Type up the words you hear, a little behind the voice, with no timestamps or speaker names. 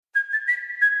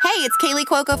Hey, it's Kaylee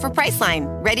Cuoco for Priceline.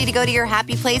 Ready to go to your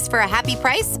happy place for a happy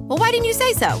price? Well, why didn't you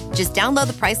say so? Just download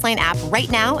the Priceline app right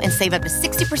now and save up to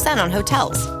 60% on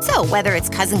hotels. So whether it's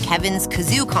Cousin Kevin's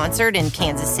Kazoo Concert in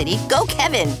Kansas City, go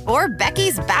Kevin, or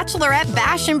Becky's Bachelorette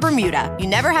Bash in Bermuda, you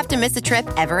never have to miss a trip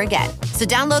ever again. So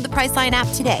download the Priceline app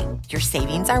today. Your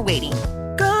savings are waiting.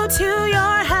 Go to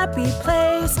your happy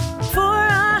place for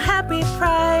a happy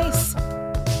price.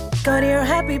 Go to your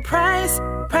happy price,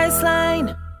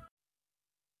 Priceline.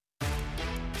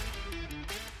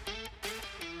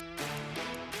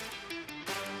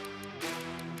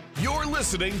 You're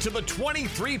listening to the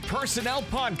 23 Personnel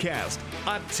Podcast,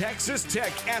 a Texas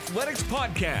Tech athletics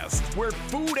podcast where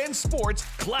food and sports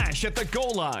clash at the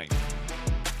goal line.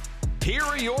 Here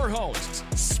are your hosts,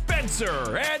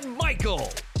 Spencer and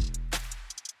Michael.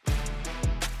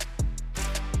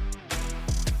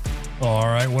 All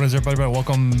right, what is everybody?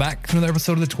 Welcome back to another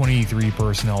episode of the 23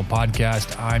 Personnel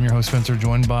Podcast. I'm your host, Spencer,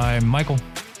 joined by Michael.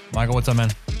 Michael, what's up,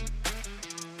 man?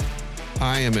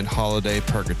 I am in holiday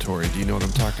purgatory. Do you know what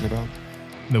I'm talking about?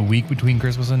 The week between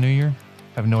Christmas and New Year?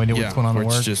 I have no idea what's going on at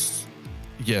work.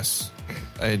 Yes.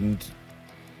 And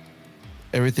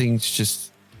everything's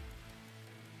just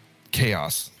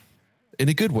chaos in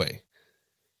a good way.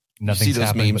 Nothing's you see those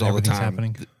happening, memes but all the everything's time.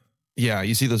 happening. Yeah,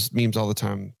 you see those memes all the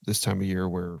time this time of year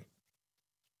where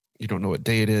you don't know what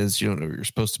day it is. You don't know what you're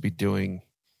supposed to be doing.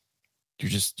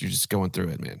 You're just going through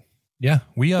it, man. Yeah,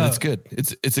 But it's good.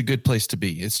 It's a good place to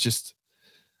be. It's just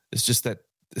that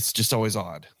it's just always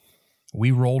odd.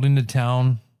 We rolled into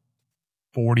town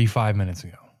 45 minutes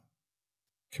ago.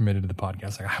 Committed to the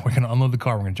podcast. Like, we're going to unload the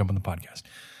car. We're going to jump on the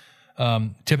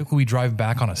podcast. Typically, we drive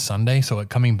back on a Sunday. So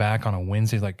coming back on a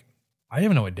Wednesday, like, I don't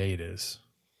even know what day it is.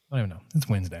 I don't even know. It's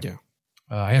Wednesday. Yeah.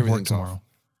 I have work tomorrow.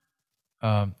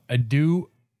 I'm going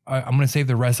to save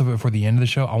the rest of it for the end of the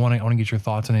show. I want to get your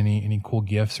thoughts on any cool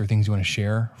gifts or things you want to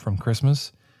share from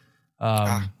Christmas.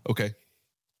 Okay.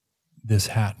 This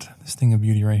hat, this thing of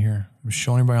beauty right here. I'm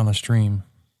showing everybody on the stream.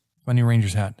 My new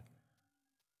Rangers hat.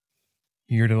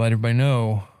 Here to let everybody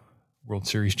know, World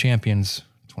Series champions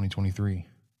 2023.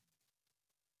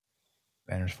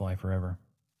 Banners fly forever.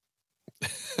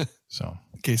 So,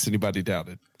 in case anybody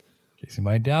doubted.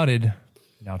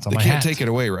 Now it's on my hat. They can't take it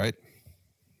away, right?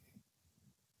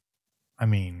 I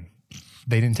mean,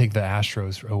 they didn't take the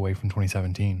Astros away from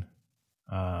 2017.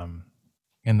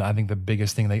 And I think the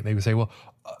biggest thing they would say, well,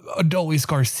 Adolis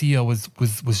Garcia was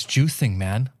juicing,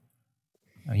 man.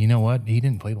 You know what? He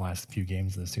didn't play the last few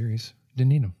games of the series. Didn't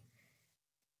need him.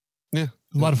 Yeah.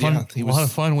 A lot of fun. Yeah, a lot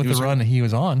of fun with the run that he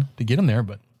was on to get him there,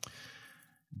 but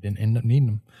didn't end up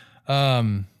needing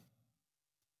him.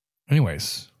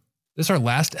 Anyways, this is our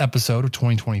last episode of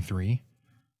 2023.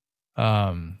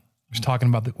 Just talking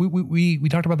about we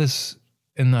talked about this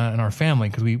in our family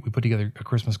because we put together a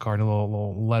Christmas card, a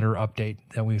little letter update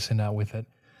that we send out with it.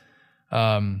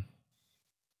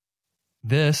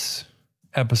 This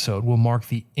episode will mark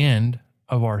the end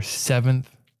of our 7th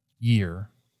year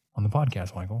on the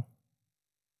podcast, Michael.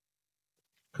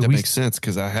 That makes sense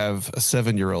because I have a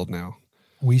 7-year-old now.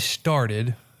 We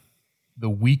started the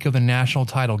week of the national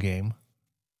title game,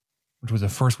 which was the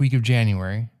first week of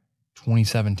January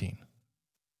 2017.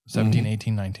 17,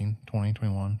 18, 19, 20,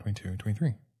 21, 22,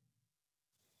 23.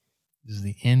 This is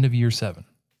the end of year 7.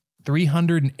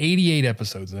 388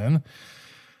 episodes in.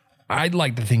 I'd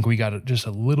like to think we got it just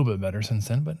a little bit better since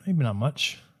then, but maybe not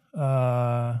much.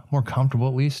 More comfortable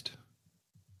at least.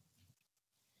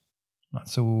 Not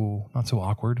so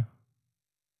awkward.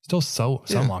 Still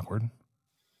some awkward.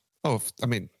 Oh, I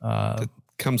mean, it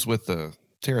comes with the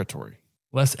territory.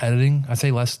 Less editing. I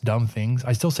say less dumb things.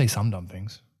 I still say some dumb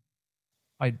things.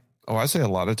 I say a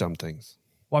lot of dumb things.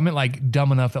 Well, I meant like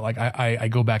dumb enough that like I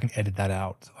go back and edit that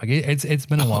out. Like it's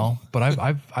been a while, but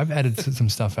I've edited some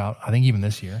stuff out. I think even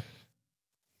this year,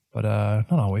 but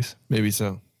not always. Maybe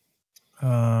so. If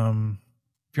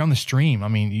you're on the stream, I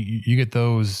mean, you get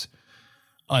those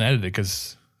unedited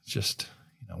because it's just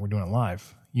we're doing it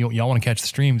live. Y'all want to catch the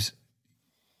streams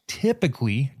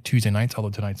typically Tuesday nights,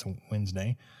 although tonight's a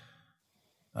Wednesday.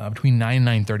 Between 9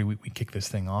 and 9:30, we kick this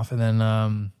thing off, and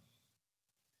then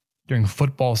during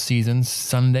football season,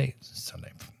 Saturday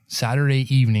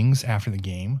evenings after the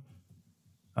game.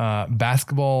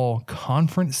 Basketball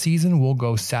conference season will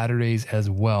go Saturdays as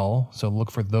well. So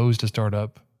look for those to start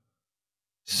up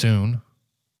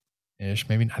soon-ish.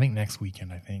 Maybe, I think next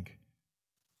weekend,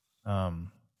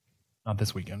 not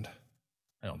this weekend.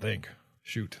 I don't think.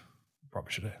 Shoot.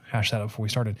 Probably should have hashed that up before we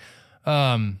started.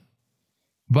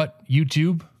 But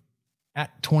YouTube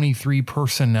at 23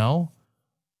 Personnel.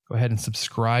 Go ahead and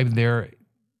subscribe there.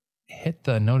 Hit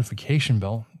the notification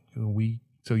bell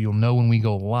so you'll know when we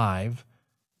go live.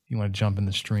 you want to jump in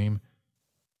the stream.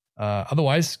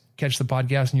 Otherwise, catch the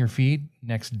podcast in your feed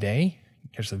next day.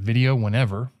 Catch the video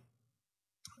whenever.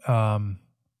 Tonight,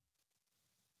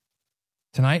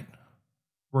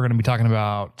 we're going to be talking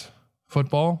about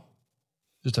football.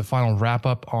 Just a final wrap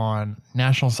up on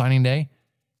National Signing Day.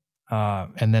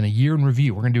 And then a year in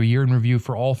review. We're going to do a year in review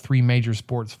for all three major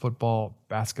sports: football,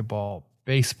 basketball,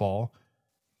 baseball.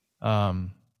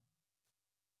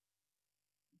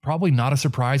 Probably not a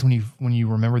surprise when you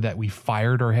remember that we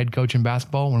fired our head coach in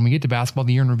basketball. When we get to basketball,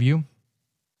 the year in review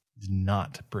is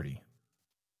not pretty.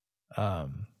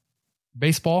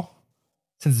 Baseball,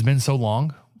 since it's been so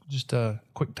long, just a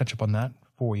quick touch up on that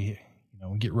before we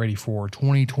get ready for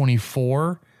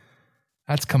 2024.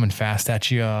 That's coming fast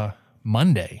at you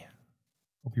Monday.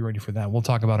 Hope you're ready for that. We'll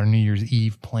talk about our New Year's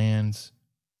Eve plans,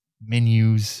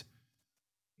 menus,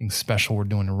 thing special we're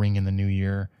doing to ring in the new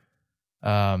year.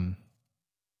 Yeah.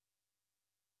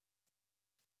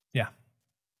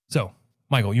 So,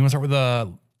 Michael, you want to start with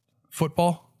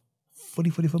football?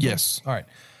 Footy football? Yes. All right.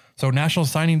 So, National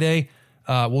Signing Day.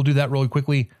 We'll do that really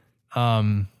quickly.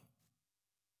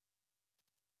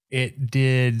 It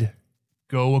did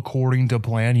go according to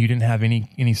plan. You didn't have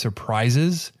any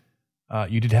surprises.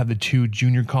 You did have the two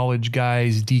junior college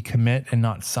guys decommit and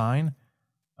not sign.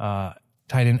 Tight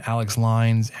end Alex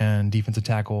Lines and defensive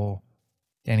tackle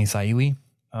Danny Saili.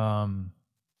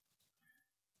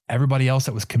 Everybody else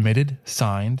that was committed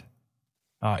signed.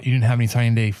 You didn't have any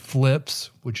signing day flips,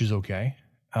 which is okay.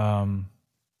 I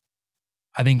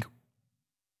think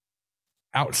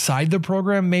outside the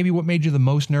program, maybe what made you the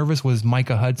most nervous was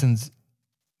Micah Hudson's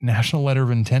national letter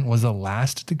of intent was the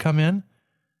last to come in.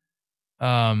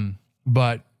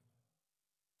 But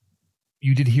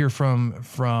you did hear from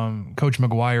Coach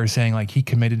McGuire saying like he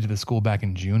committed to the school back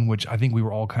in June, which I think we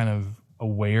were all kind of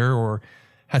aware or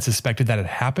had suspected that had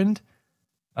happened.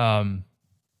 And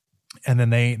then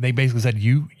they basically said,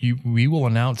 we will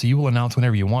announce, you will announce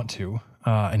whenever you want to.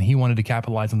 And he wanted to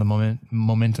capitalize on the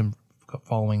momentum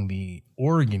following the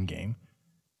Oregon game.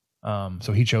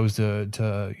 So he chose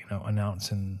to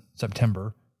announce in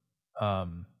September.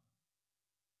 And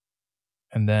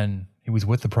then he was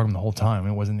with the program the whole time.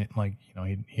 It wasn't like,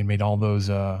 he had made all those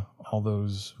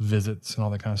visits and all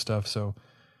that kind of stuff. So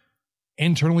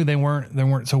internally they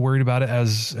weren't so worried about it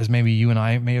as maybe you and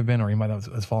I may have been, or anybody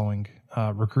that was following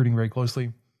recruiting very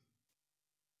closely.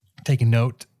 Taking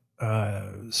note,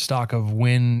 stock of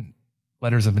when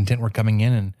letters of intent were coming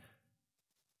in and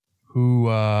who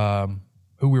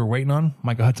we were waiting on.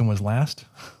 Micah Hudson was last.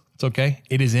 It's okay.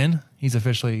 It is in. He's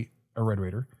officially a Red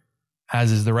Raider,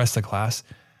 as is the rest of the class.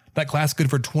 That class good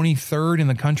for 23rd in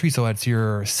the country, so that's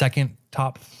your second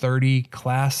top 30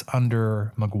 class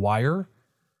under McGuire.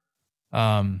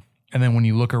 And then when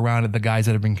you look around at the guys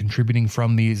that have been contributing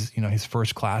from these, his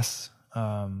first class,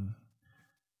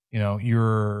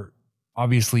 you're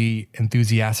obviously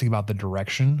enthusiastic about the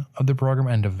direction of the program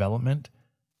and development.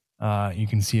 You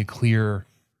can see a clear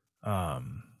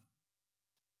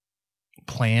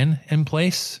plan in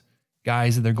place.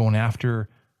 Guys that they're going after,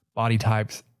 body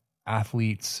types,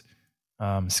 athletes,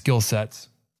 skill sets,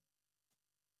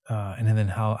 and then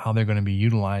how they're going to be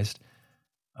utilized.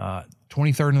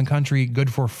 23rd in the country,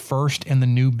 good for first in the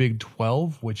new Big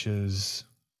 12, which is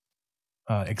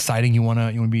exciting. You want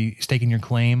to be staking your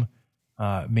claim,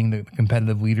 being the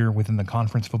competitive leader within the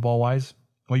conference football wise.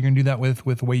 Well, you're going to do that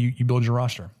with the way you build your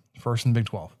roster. First in Big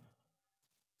 12.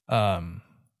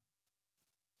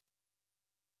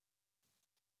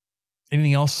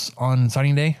 Anything else on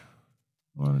signing day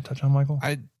you want to touch on, Michael?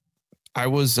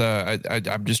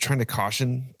 I'm just trying to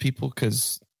caution people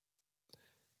because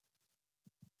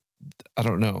I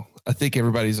don't know. I think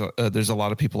everybody's there's a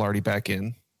lot of people already back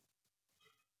in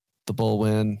the bowl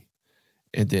win,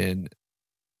 and then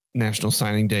National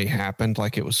Signing Day happened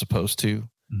like it was supposed to,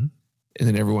 and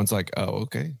then everyone's like, "Oh,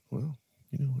 okay, well,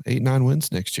 8-9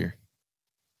 wins next year."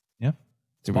 Yeah,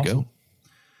 Here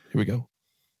we go.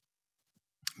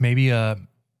 Maybe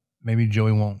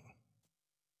Joey won't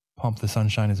pump the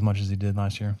sunshine as much as he did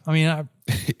last year. I mean,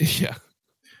 yeah,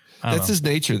 that's his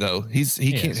nature, though. He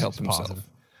can't help himself.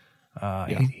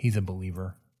 He's a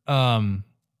believer. Not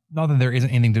that there isn't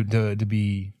anything to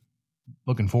be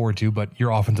looking forward to, but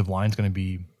your offensive line is going to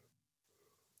be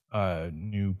a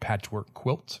new patchwork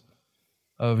quilt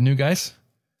of new guys.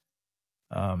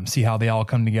 See how they all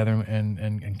come together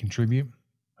and contribute.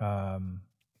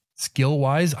 Skill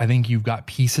wise, I think you've got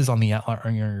pieces on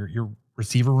your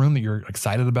receiver room that you're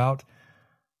excited about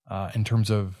in terms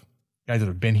of guys that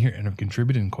have been here and have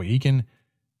contributed in Coy Eakin,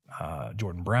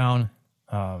 Jordan Brown,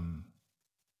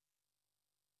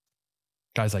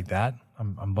 guys like that.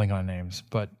 I'm blanking on names,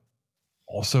 but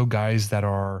also guys that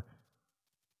are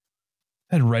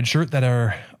at redshirt that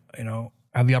are,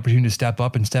 have the opportunity to step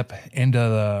up and step into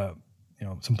the,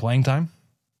 some playing time.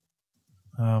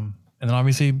 And then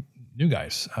obviously new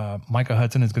guys. Micah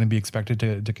Hudson is going to be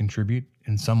expected to contribute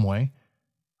in some way.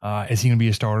 Is he going to be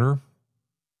a starter?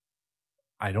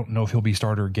 I don't know if he'll be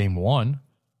starter game one,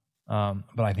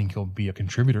 but I think he'll be a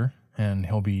contributor, and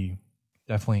he'll be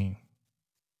definitely,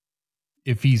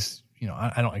 if he's,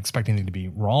 I don't expect anything to be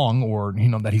wrong or,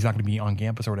 that he's not going to be on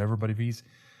campus or whatever, but if he's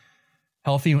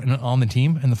healthy and on the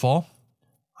team in the fall,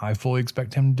 I fully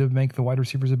expect him to make the wide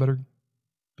receivers a better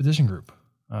position group.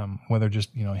 Whether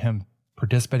just, him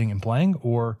participating and playing,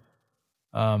 or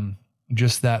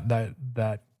just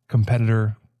that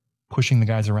competitor pushing the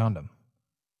guys around him.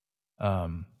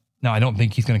 Now I don't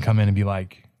think he's going to come in and be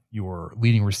like your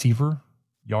leading receiver,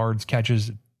 yards,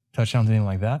 catches, touchdowns, anything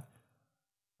like that.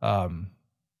 I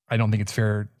don't think it's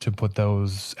fair to put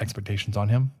those expectations on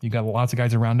him. You got lots of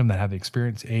guys around him that have the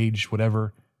experience, age,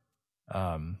 whatever.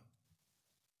 I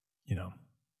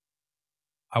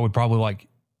would probably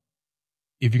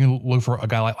if you can look for a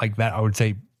guy like that, I would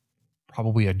say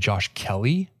probably a Josh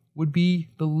Kelly would be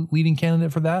the leading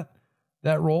candidate for that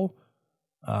role.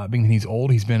 Being he's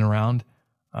old, he's been around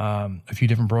a few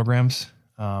different programs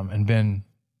and been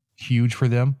huge for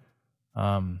them.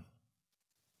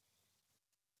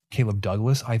 Caleb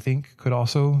Douglas, I think, could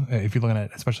also, if you're looking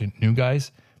at especially new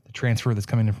guys, the transfer that's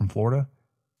coming in from Florida.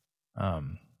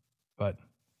 But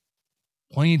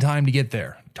plenty of time to get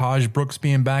there. Taj Brooks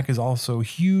being back is also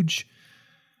huge.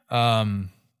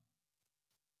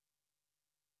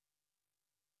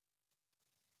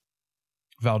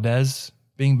 Valdez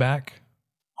being back,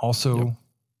 also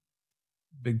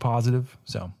big positive.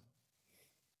 So,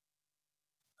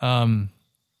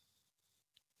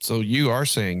 so you are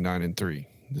saying 9-3.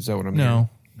 Is that what I'm No.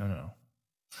 Oh.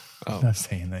 I'm not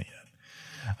saying that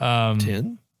yet.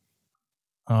 10?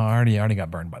 I already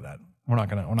got burned by that. We're not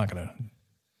gonna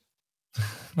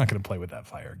play with that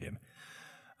fire again.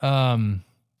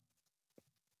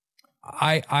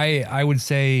 I would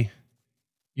say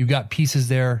you've got pieces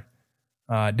there,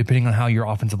 depending on how your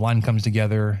offensive line comes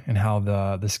together and how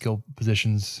the skill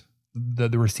positions,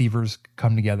 the receivers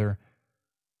come together.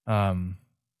 I'm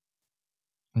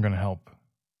going to help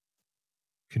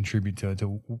contribute to,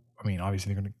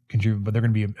 obviously they're going to contribute, but they're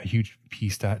going to be a huge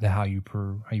piece to how you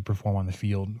perform on the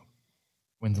field,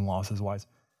 wins and losses wise.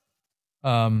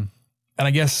 And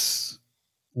I guess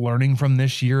learning from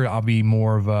this year, I'll be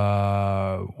more of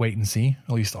a wait and see,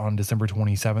 at least on December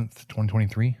 27th,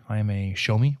 2023. I am a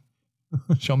show me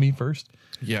first.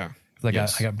 Yeah.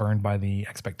 Because I got burned by the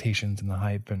expectations and the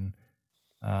hype and,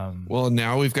 well,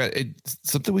 now we've got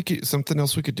something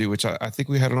else we could do, which I think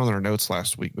we had it on our notes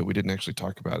last week, but we didn't actually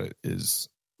talk about it, is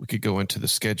we could go into the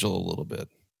schedule a little bit,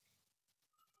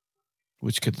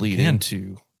 which could lead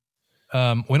into.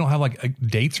 We don't have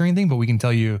dates or anything, but we can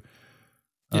tell you,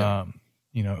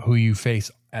 who you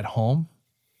face at home,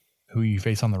 who you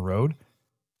face on the road.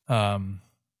 And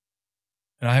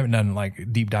I haven't done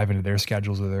deep dive into their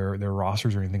schedules or their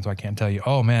rosters or anything, so I can't tell you,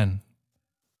 oh man,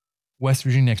 West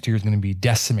Virginia next year is going to be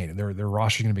decimated. Their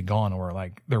roster is going to be gone, or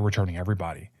they're returning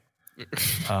everybody.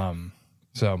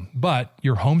 But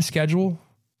your home schedule: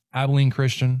 Abilene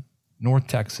Christian, North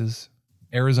Texas,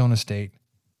 Arizona State,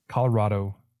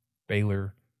 Colorado,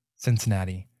 Baylor,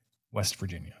 Cincinnati, West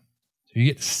Virginia. So you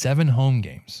get 7 home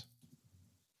games.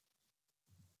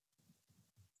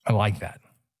 I like that.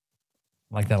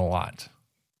 I like that a lot.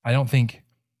 I don't think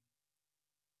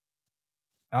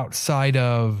outside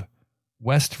of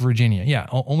West Virginia,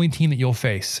 only team that you'll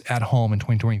face at home in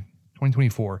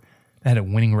 2024 that had a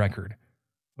winning record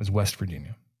was West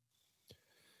Virginia.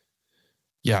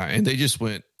 Yeah, and they just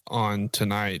went on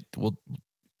tonight. We'll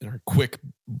in our quick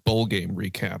bowl game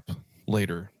recap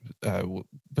later,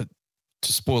 but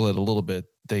to spoil it a little bit,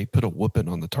 they put a whooping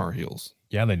on the Tar Heels.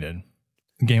 Yeah, they did.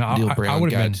 The game Neil Brown I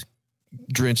would have been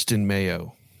drenched in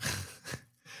mayo.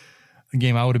 The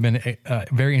game I would have been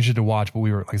very interested to watch, but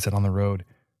we were, like I said, on the road.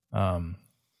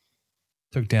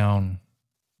 Took down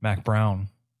Mac Brown.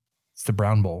 It's the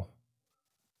Brown Bowl.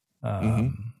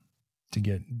 To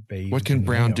get bathed. What can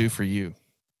Brown do for you?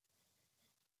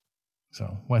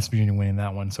 So West Virginia winning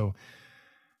that one. So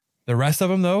the rest of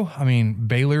them, though,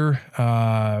 Baylor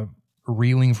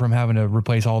reeling from having to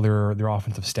replace all their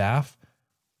offensive staff.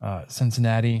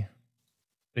 Cincinnati,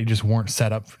 they just weren't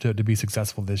set up to be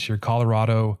successful this year.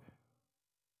 Colorado,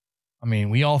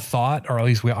 we all thought, or at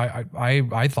least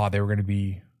I thought they were going to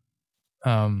be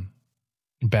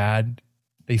bad.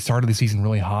 They started the season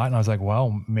really hot, and I was like,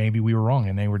 well, maybe we were wrong.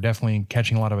 And they were definitely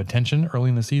catching a lot of attention early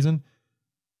in the season.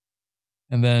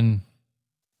 And then,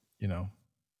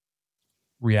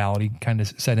 reality kind of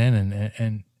set in,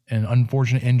 and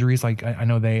unfortunate injuries. Like I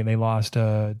know they lost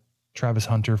Travis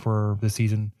Hunter for the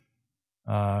season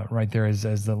right there as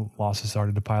the losses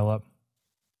started to pile up.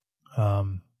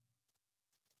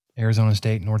 Arizona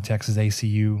State, North Texas,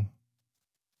 ACU,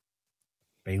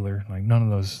 Baylor, like none of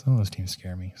those teams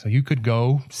scare me. So you could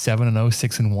go 7-0,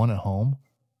 6-1 at home.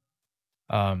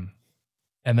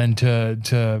 And then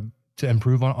to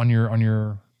improve on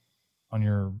your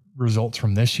results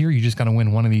from this year, you just got to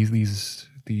win one of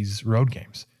these road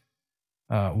games.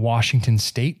 Washington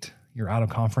State, your out of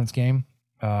conference game.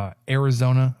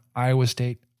 Arizona, Iowa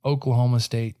State, Oklahoma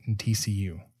State, and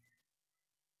TCU.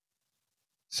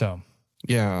 So,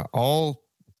 yeah, all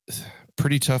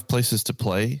pretty tough places to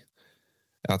play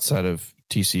outside of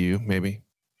TCU, maybe.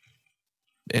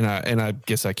 And I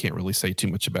guess I can't really say too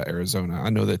much about Arizona. I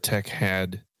know that Tech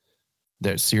had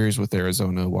that series with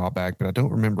Arizona a while back, but I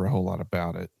don't remember a whole lot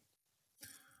about it.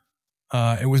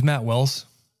 It was Matt Wells.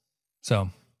 So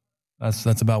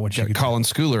that's about what you got Colin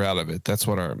Schooler out of it. That's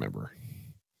what I remember.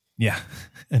 Yeah.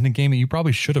 And the game that you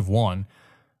probably should have won,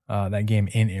 that game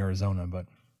in Arizona, but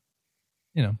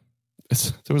you know,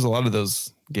 there was a lot of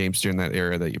those games during that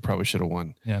era that you probably should have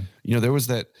won. Yeah. You know, there was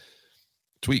that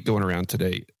tweet going around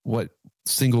today. What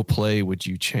single play would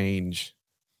you change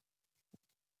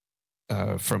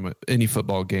from any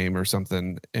football game or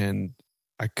something? And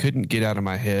I couldn't get out of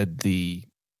my head the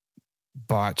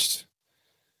blocked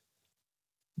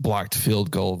field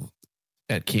goal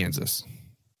at Kansas.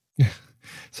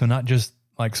 So not just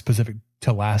like specific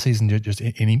to last season, just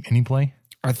any play?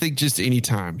 I think just any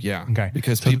time, yeah. Okay.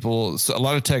 Because a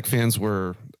lot of Tech fans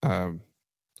were,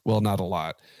 well, not a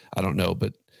lot, I don't know,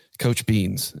 but Coach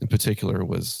Beans in particular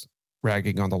was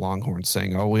ragging on the Longhorns,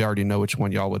 saying, "Oh, we already know which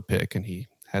one y'all would pick," and he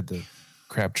had the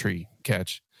Crabtree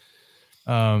catch.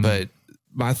 But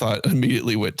my thought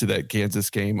immediately went to that Kansas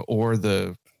game or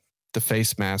the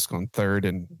face mask on 3rd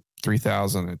and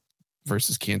 3,000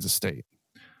 versus Kansas State.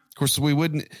 Of course, we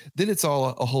wouldn't. Then it's all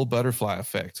a whole butterfly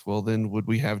effect. Well, then would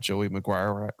we have Joey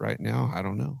McGuire right now? I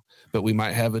don't know, but we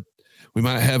might have a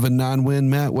 9-win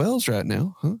Matt Wells right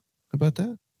now, huh? How about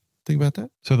that? Think about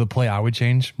that. So the play I would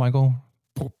change, Michael,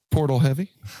 portal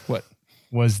heavy. What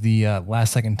was the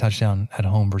last second touchdown at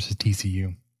home versus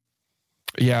TCU?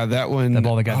 Yeah, that one. The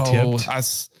ball that got tipped.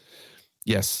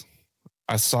 Yes,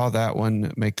 I saw that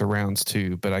one make the rounds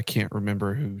too, but I can't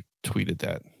remember who tweeted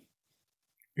that.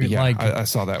 Yeah, I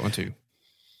saw that one too.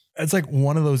 It's like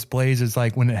one of those plays. It's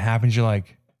like when it happens, you're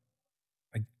like,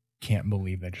 I can't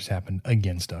believe that just happened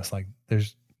against us. Like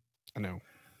I know.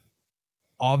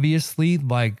 Obviously,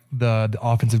 like the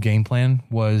offensive game plan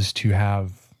was to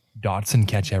have Dotson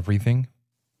catch everything.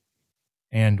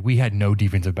 And we had no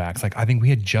defensive backs. Like I think we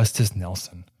had Justice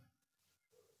Nelson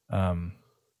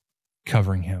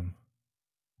covering him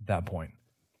at that point.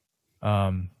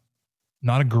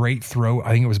 Not a great throw.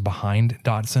 I think it was behind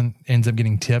Dotson, ends up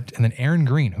getting tipped. And then Aaron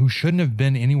Green, who shouldn't have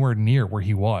been anywhere near where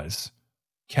he was,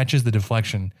 catches the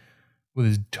deflection with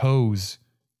his toes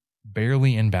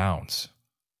barely in bounds.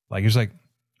 Like it's like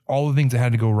all the things that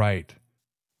had to go right,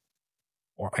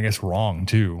 or I guess wrong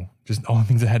too. Just all the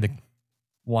things that had to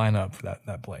line up for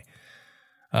that play.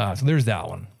 So there's that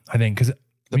one. I think because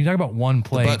when you talk about one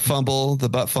play, the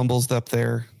butt fumbles up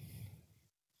there.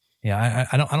 Yeah,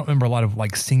 I don't remember a lot of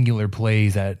like singular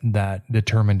plays that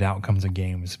determined outcomes of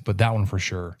games, but that one for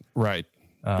sure. Right.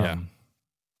 Yeah.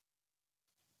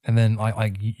 And then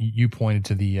like you pointed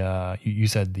to the you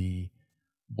said the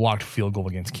blocked field goal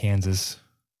against Kansas.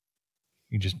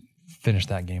 You just finished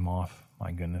that game off.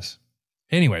 My goodness.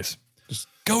 Anyways, just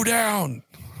go down.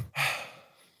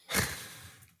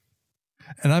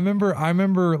 And I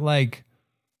remember like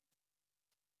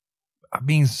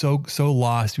being so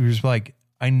lost. We were just like,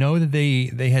 I know that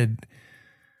they had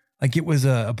like it was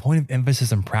a point of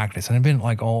emphasis in practice, and I've been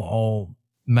like all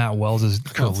Matt Wells'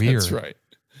 career. That's right.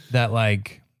 That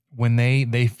like when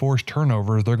they force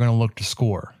turnovers, they're going to look to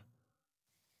score.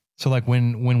 So like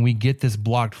when we get this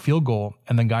blocked field goal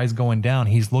and the guy's going down,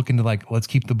 he's looking to like, let's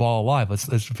keep the ball alive. Let's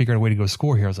figure out a way to go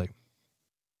score here. I was like,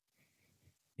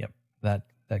 yep, that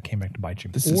came back to bite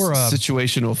you. This is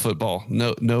situational football.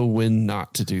 No win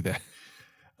not to do that.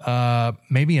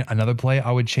 Maybe another play I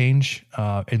would change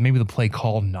is maybe the play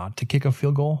call not to kick a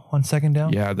field goal on second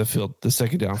down. Yeah, the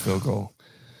second down field goal.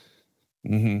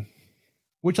 Mm-hmm.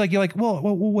 Which like you're like, well,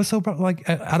 what's so like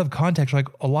out of context? Like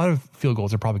a lot of field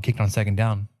goals are probably kicked on second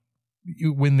down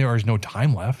when there is no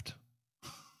time left.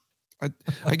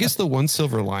 I guess the one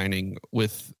silver lining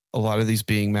with a lot of these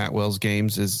being Matt Wells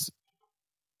games is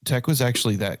Tech was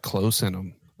actually that close in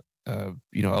them. A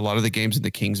lot of the games in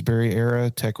the Kingsbury era,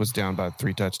 Tech was down by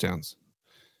 3 touchdowns.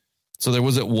 So there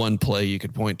wasn't one play you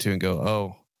could point to and go,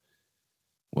 oh,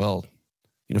 well,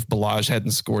 if Ballage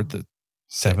hadn't scored the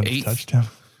 7th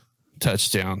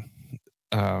touchdown,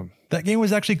 that game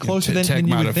was actually closer than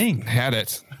you would think. Had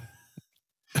it.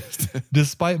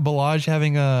 Despite Ballage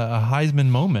having a Heisman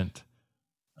moment.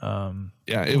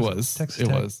 Yeah, it was. Texas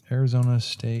Tech, was. Arizona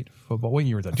State football. What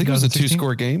year was that? I think it was a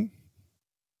 2-score game.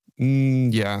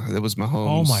 Yeah, that was Mahomes.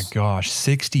 Oh my gosh,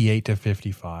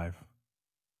 68-55.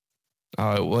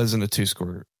 It wasn't a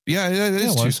 2-score. Yeah, it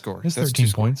is 2-score. It's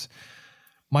 13 points.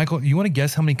 Michael, you want to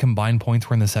guess how many combined points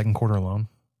were in the second quarter alone?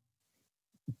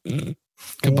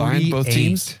 Combined, both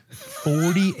teams?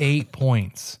 48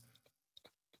 points.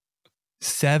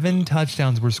 7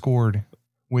 touchdowns were scored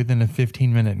within a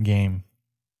 15-minute game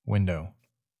window.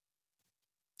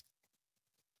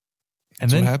 And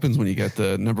That's what happens when you got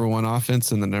the number 1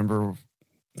 offense and the number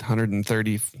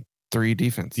 133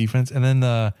 defense. And then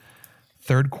the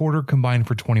third quarter combined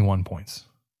for 21 points.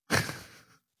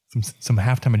 some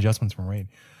halftime adjustments from Raid.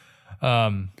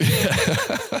 Not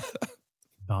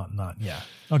yeah.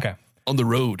 Okay. On the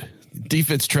road,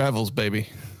 defense travels, baby.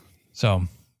 So,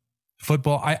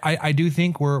 football. I do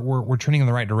think we're trending in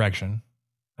the right direction.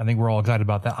 I think we're all excited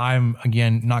about that. I'm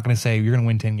again not going to say you're going to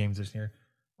win 10 games this year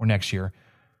or next year.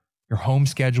 Your home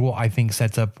schedule, I think,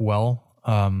 sets up well.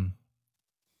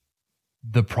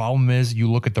 The problem is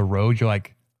you look at the road, you're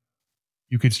like,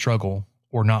 you could struggle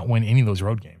or not win any of those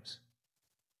road games.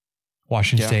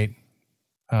 Washington State,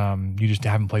 you just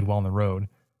haven't played well on the road.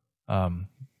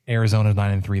 Arizona's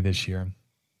 9-3 this year.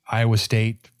 Iowa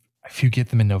State, if you get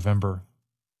them in November,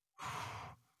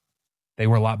 they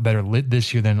were a lot better lit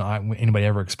this year than anybody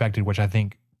ever expected, which I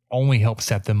think only helps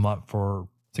set them up for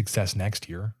success next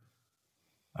year.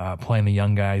 Playing the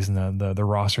young guys and the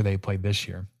roster they played this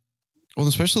year. Well,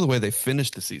 especially the way they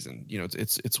finished the season.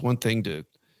 It's one thing to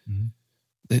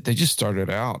they just started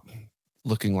out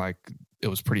looking like it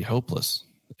was pretty hopeless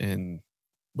and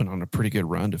went on a pretty good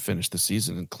run to finish the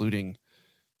season, including,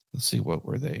 let's see, what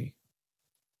were they?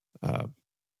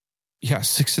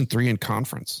 6-3 in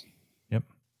conference. Yep.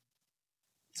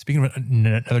 Speaking of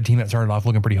another team that started off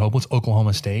looking pretty hopeless,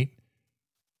 Oklahoma State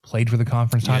played for the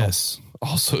conference title. Yes,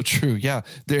 also true. Yeah,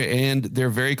 they're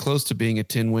very close to being a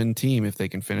 10-win team if they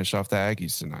can finish off the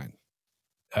Aggies tonight.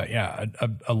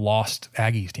 A lost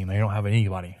Aggies team. They don't have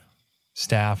anybody.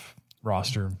 Staff,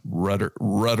 roster.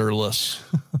 Rudderless.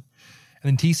 And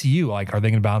then TCU, are they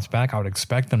going to bounce back? I would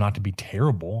expect them not to be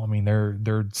terrible. I mean,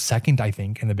 they're second, I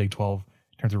think, in the Big 12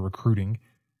 in terms of recruiting.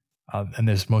 In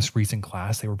this most recent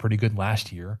class, they were pretty good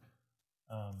last year.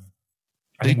 I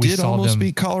think we did almost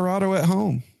beat Colorado at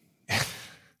home.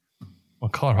 Well,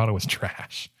 Colorado was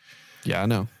trash. Yeah, I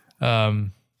know.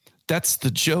 That's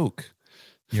the joke.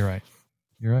 You're right.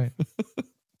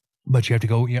 But you have to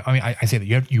go. I say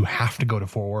that you have to go to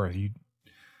Fort Worth.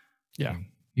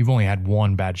 You've only had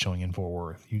one bad showing in Fort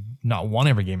Worth. You not won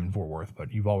every game in Fort Worth,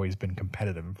 but you've always been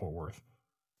competitive in Fort Worth.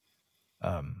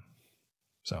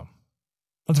 So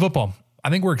that's football.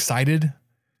 I think we're excited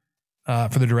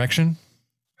for the direction.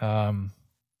 I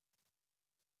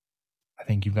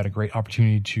think you've got a great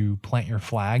opportunity to plant your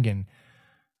flag and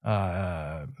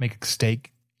make a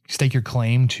stake your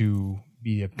claim to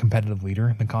be a competitive leader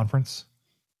in the conference.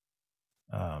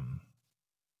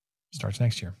 Starts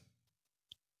next year.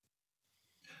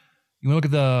 You want to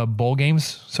look at the bowl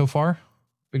games so far?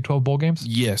 Big 12 bowl games?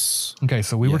 Yes. Okay,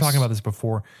 so we were talking about this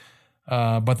before.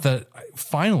 But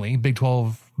finally, Big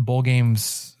 12 bowl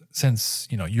games since,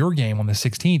 your game on the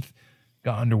 16th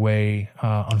got underway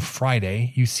on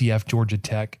Friday. UCF, Georgia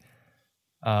Tech.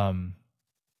 UCF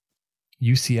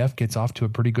gets off to a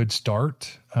pretty good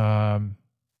start. John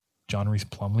Reese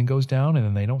Plumlee goes down, and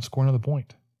then they don't score another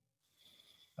point.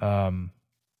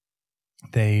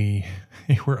 They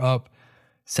were up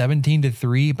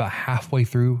 17-3 about halfway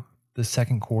through the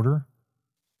second quarter,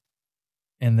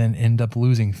 and then end up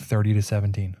losing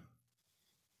 30-17.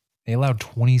 They allowed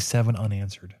 27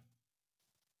 unanswered.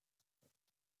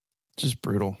 Just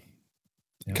brutal.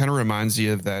 It kind of reminds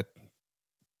you of that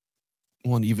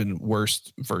one even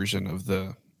worse version of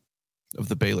the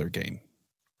Baylor game.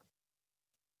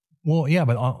 Well, yeah,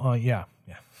 but yeah.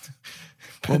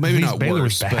 Well, maybe not Baylor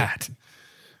worse, was bad. But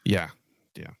yeah.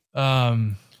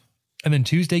 And then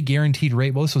Tuesday, guaranteed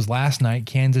rate. Well, this was last night.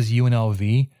 Kansas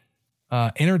UNLV.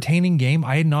 Entertaining game.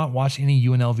 I had not watched any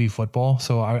UNLV football,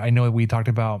 so I know we talked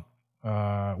about.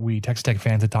 We Texas Tech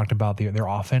fans had talked about their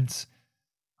offense.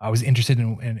 I was interested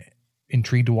and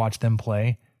intrigued to watch them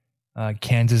play.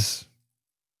 Kansas.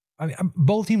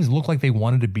 Both teams looked like they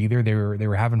wanted to be there. They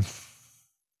were having.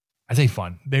 I say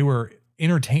fun. They were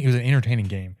entertaining. It was an entertaining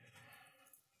game.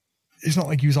 It's not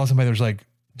like you saw somebody that was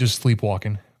just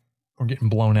sleepwalking We're getting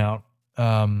blown out.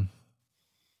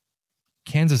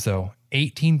 Kansas, though,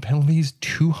 18 penalties,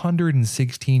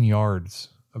 216 yards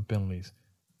of penalties,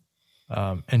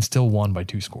 and still won by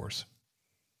 2 scores.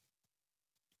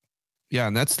 Yeah,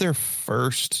 and that's their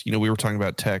first, we were talking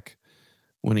about Tech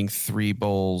winning 3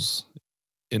 bowls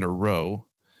in a row.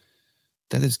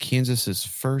 That is Kansas's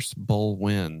first bowl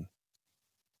win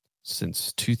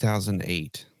since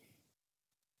 2008.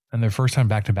 And their first time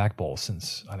back-to-back bowls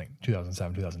since, I think,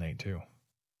 2007, 2008, too.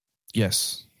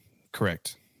 Yes,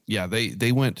 correct. Yeah,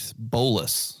 they went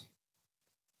bowlless.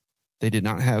 They did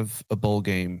not have a bowl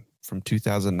game from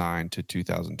 2009 to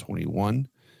 2021.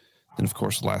 Then, of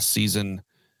course, last season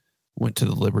went to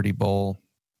the Liberty Bowl,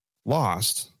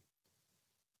 lost,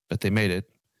 but they made it.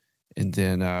 And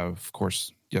then, of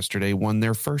course, yesterday won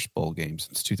their first bowl game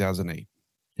since 2008.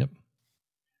 Yep.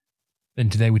 Then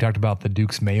today we talked about the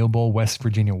Duke's Mayo Bowl, West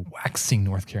Virginia waxing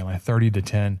North Carolina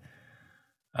 30-10.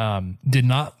 Did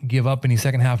not give up any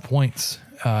second half points.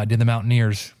 Did the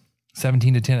Mountaineers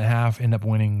 17-10 at half, end up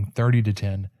winning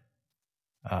 30-10.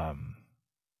 And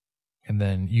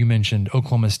then you mentioned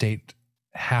Oklahoma State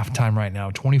halftime right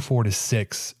now,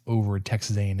 24-6 over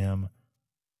Texas A&M.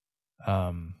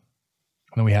 And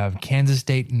then we have Kansas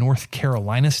State, North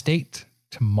Carolina State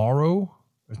tomorrow.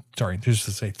 Sorry, just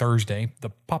to say Thursday, the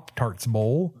Pop-Tarts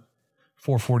Bowl,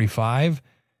 4:45.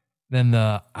 Then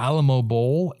the Alamo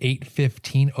Bowl,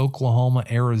 8:15, Oklahoma,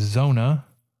 Arizona.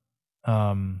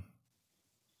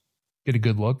 Get a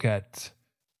good look at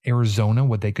Arizona,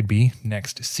 what they could be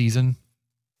next season.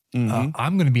 Mm-hmm.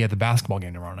 I'm going to be at the basketball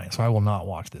game tomorrow night, so I will not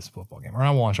watch this football game, or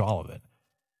I will watch all of it.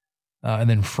 And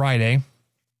then Friday,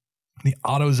 the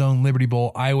AutoZone Liberty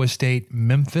Bowl, Iowa State,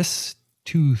 Memphis,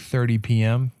 2:30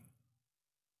 p.m.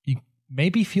 You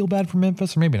maybe feel bad for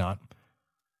Memphis, or maybe not.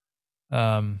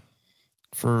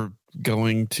 For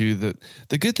going to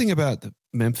the good thing about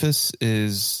Memphis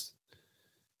is,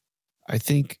 I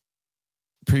think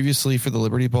previously for the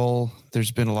Liberty Bowl,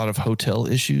 there's been a lot of hotel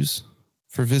issues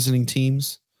for visiting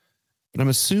teams, but I'm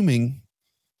assuming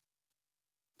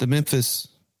the Memphis,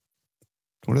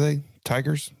 what are they?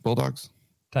 Tigers? Bulldogs?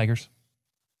 Tigers.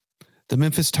 The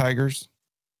Memphis Tigers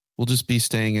will just be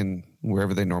staying in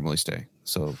wherever they normally stay.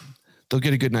 So they'll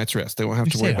get a good night's rest. They won't have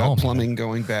to worry about plumbing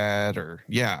going bad or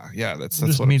that's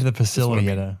just what meet at the facility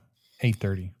at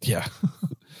 8:30. Yeah.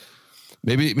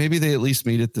 maybe they at least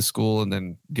meet at the school and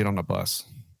then get on a bus.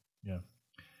 Yeah.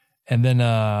 And then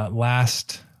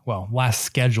last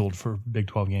scheduled for Big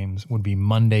 12 games would be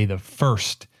Monday the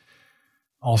 1st,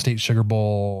 All-State Sugar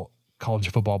Bowl college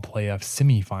football playoff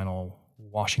semifinal,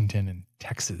 Washington and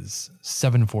Texas,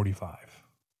 7:45,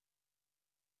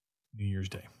 New Year's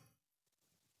Day.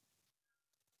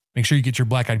 Make sure you get your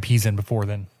black-eyed peas in before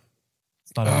then.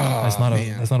 That's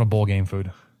not a bowl game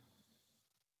food.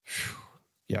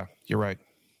 Yeah, you're right.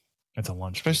 That's a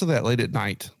lunch, especially that late at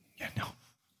night. Yeah, no.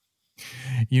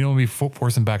 You don't want to be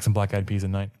forcing back some black-eyed peas at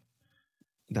night.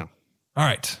 No. All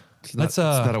right. It's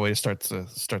not a way to start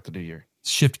the new year.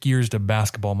 Shift gears to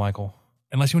basketball, Michael.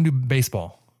 Unless you want to do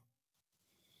baseball.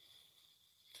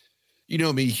 You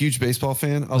know me, huge baseball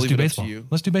fan. I'll leave it up to you.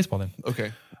 Let's do baseball then.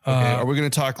 Okay. Are we going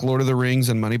to talk Lord of the Rings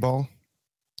and Moneyball?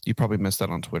 You probably missed that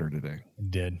on Twitter today. I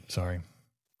did. Sorry.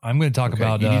 I'm going to talk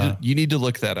about. You need to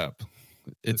look that up.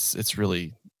 It's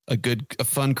really a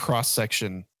fun cross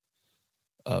section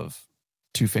of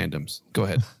two fandoms. Go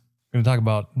ahead. We're going to talk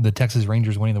about the Texas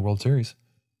Rangers winning the World Series.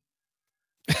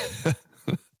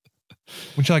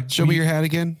 Would you like show me your hat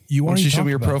again? You already show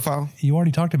me your profile. You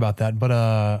already talked about that, but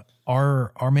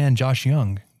our man Josh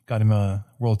Young got him a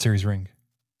World Series ring.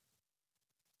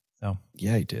 So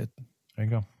yeah, he did. There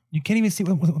you go. You can't even see it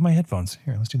with my headphones.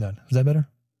 Here, let's do that. Is that better?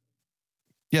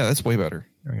 Yeah, that's way better.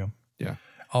 There we go. Yeah.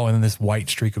 Oh, and then this white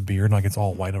streak of beard, like it's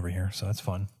all white over here, so that's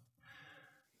fun.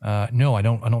 No, I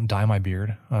don't dye my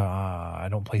beard. I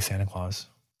don't play Santa Claus.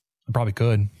 I probably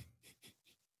could.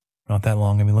 Not that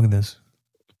long. I mean, look at this.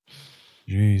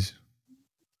 Jeez.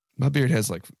 My beard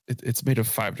has it's made of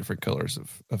 5 different colors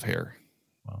of hair.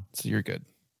 Wow. So you're good.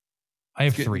 I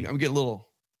have 3. I'm getting a little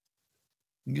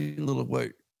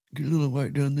white. Get a little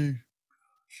white down there.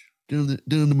 Down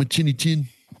to my chinny chin.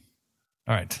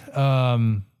 All right.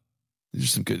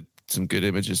 There's some good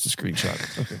images to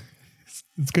screenshot. Okay.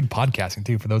 It's good podcasting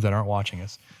too for those that aren't watching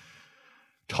us.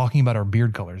 Talking about our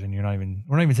beard colors, and we're not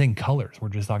even saying colors. We're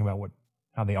just talking about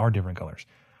how they are different colors.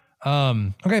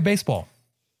 Okay, baseball.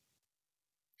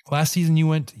 Last season you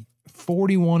went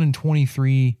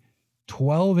 41-23,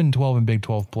 12-12 in Big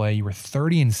 12 play. You were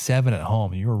 30-7 at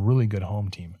home. You were a really good home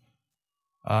team,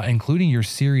 including your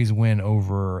series win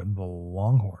over the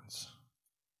Longhorns.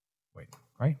 Wait,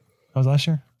 right? That was last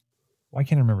year? Why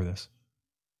can't I remember this?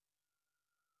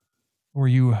 Were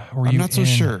you I'm not so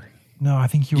sure. No, I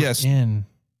think you were Yes. in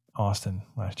Austin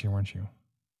last year, weren't you?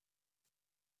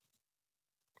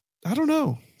 I don't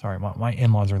know. Sorry, my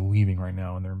in-laws are leaving right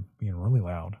now and they're being really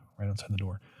loud right outside the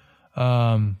door.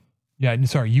 Yeah,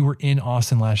 sorry, you were in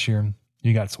Austin last year.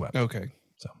 You got swept. Okay.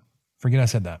 So forget I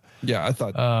said that. Yeah, I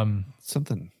thought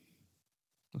something.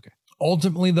 Okay.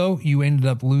 Ultimately, though, you ended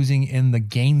up losing in the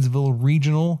Gainesville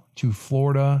Regional to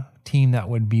Florida, team that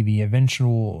would be the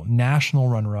eventual national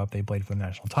runner-up. They played for the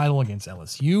national title against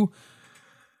LSU.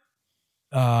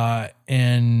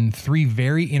 In 3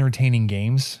 very entertaining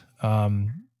games.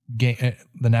 The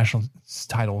national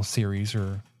title series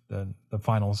or the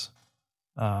finals,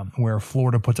 where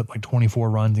Florida puts up like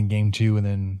 24 runs in game 2 and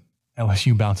then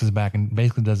LSU bounces back and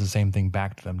basically does the same thing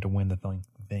back to them to win the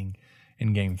thing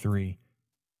in game 3.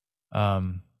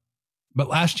 But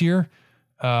last year,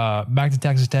 back to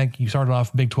Texas Tech, you started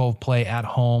off Big 12 play at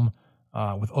home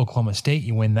with Oklahoma State.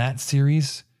 You win that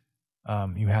series.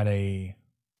 You had a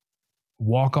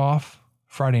walk-off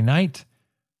Friday night.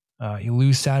 You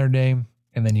lose Saturday,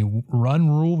 and then you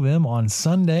rule them on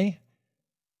Sunday.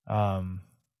 Then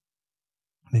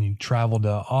you travel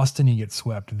to Austin. You get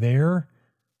swept there.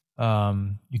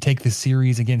 You take the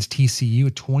series against TCU,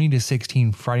 a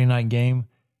 20-16 Friday night game.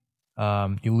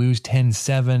 You lose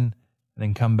 10-7, and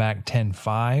then come back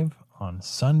 10-5 on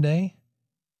Sunday.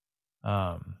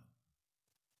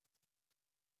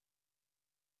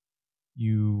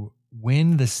 You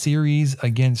win the series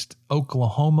against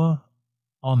Oklahoma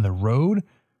on the road,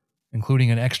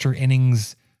 including an extra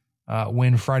innings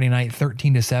win Friday night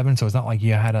 13-7. So it's not like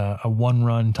you had a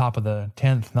 1-run top of the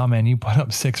 10th. No, man, you put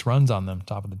up 6 runs on them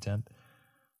top of the 10th.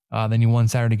 Then you won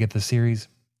Saturday to get the series.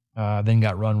 Then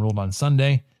got ruled on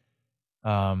Sunday.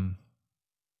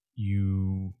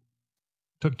 You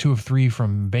took 2 of 3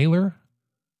 from Baylor,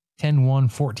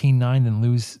 10-1, 14-9, then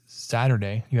lose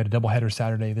Saturday. You had a doubleheader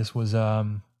Saturday. This was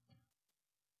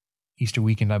Easter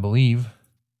weekend, I believe.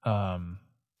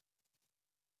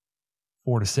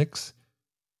 4-6.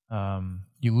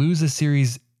 You lose the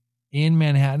series in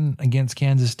Manhattan against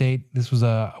Kansas State. This was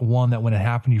a one that when it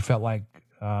happened, you felt like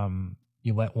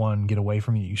you let one get away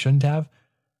from you. You shouldn't have.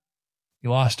 You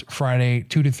lost Friday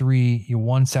 2-3. You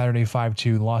won Saturday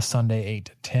 5-2. Lost Sunday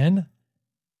 8-10.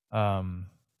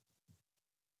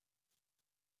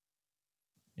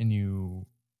 And you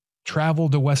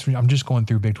traveled to West Virginia. I'm just going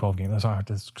through Big 12 games. That's why I have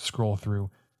to scroll through.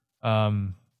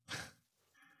 You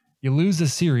lose the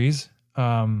series.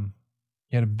 You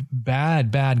had a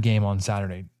bad game on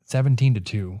Saturday.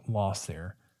 17-2 loss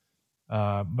there.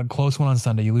 But close one on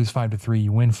Sunday. You lose 5-3.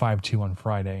 You win 5-2 on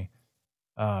Friday.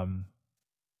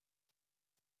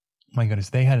 My goodness,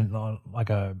 they had like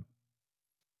a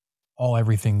all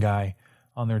everything guy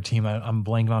on their team. I'm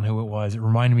blanking on who it was. It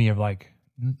reminded me of like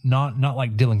not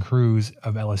like Dylan Cruz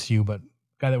of LSU, but a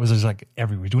guy that was just like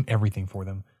everywhere, doing everything for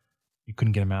them. You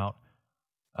couldn't get him out.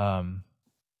 And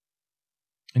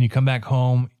you come back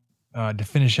home to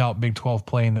finish out Big 12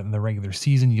 play in the regular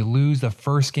season. You lose the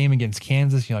first game against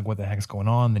Kansas. You're like, what the heck's going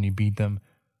on? Then you beat them.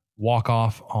 Walk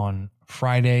off on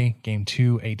Friday, game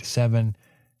 2, 8-7.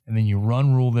 And then you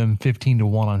rule them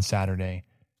 15-1 on Saturday.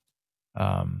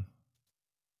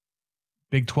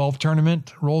 Big 12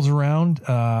 tournament rolls around.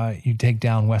 You take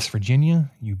down West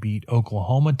Virginia. You beat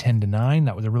Oklahoma 10-9.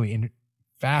 That was a really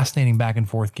fascinating back and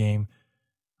forth game.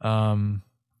 You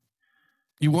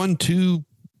won 2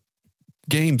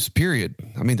 games, period.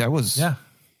 I mean, that was it's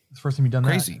the first time you've done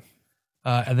crazy.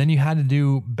 That. And then you had to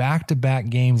do back-to-back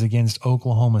games against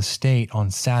Oklahoma State on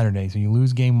Saturday. So you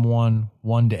lose game 1,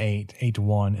 1-8,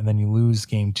 8-1, and then you lose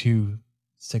game 2,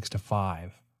 6-5.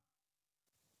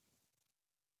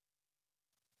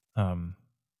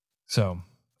 So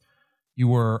you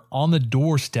were on the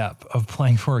doorstep of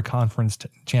playing for a conference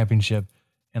championship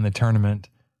in the tournament.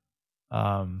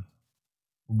 1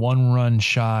 run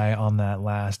shy on that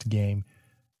last game.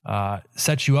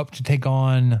 Set you up to take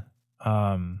on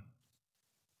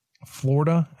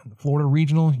Florida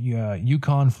regional,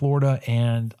 UConn, Florida,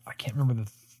 and I can't remember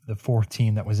the 4th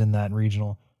team that was in that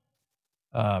regional.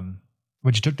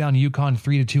 But you took down UConn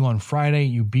 3-2 on Friday.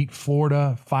 You beat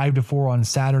Florida 5-4 on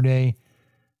Saturday.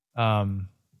 And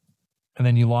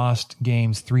then you lost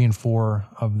games 3 and 4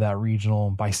 of that regional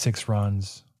by 6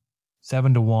 runs,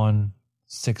 7-1,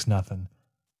 6-0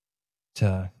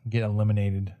 to get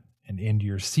eliminated and end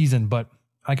your season. But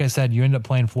like I said, you end up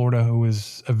playing Florida, who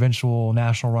was eventual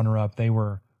national runner-up. They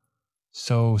were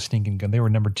so stinking good. They were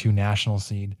number 2 national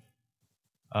seed.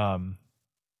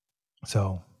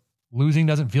 So losing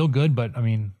doesn't feel good, but I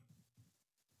mean,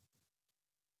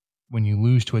 when you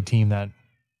lose to a team that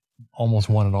almost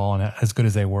won it all and as good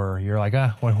as they were, you're like,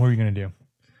 what are you going to do?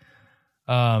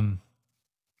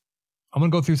 I'm going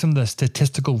to go through some of the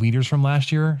statistical leaders from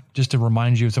last year just to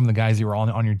remind you of some of the guys that were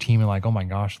on your team and like, oh my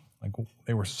gosh, like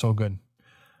they were so good.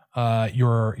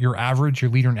 Your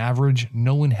leader in average,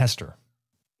 Nolan Hester,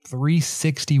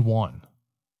 361.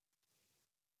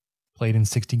 Played in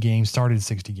 60 games, started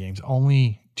 60 games.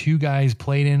 Only 2 guys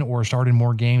played in or started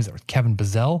more games. That was Kevin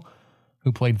Bazell,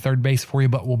 who played third base for you,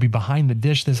 but will be behind the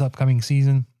dish this upcoming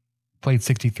season. Played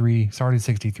 63, started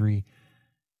 63.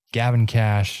 Gavin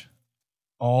Cash,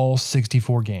 all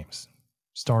 64 games,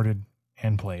 started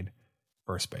and played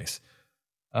first base.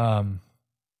 Bazell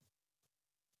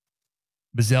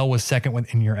was second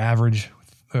in your average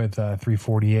with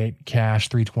 348. Cash,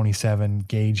 327.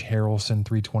 Gage Harrelson,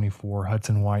 324.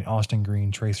 Hudson White, Austin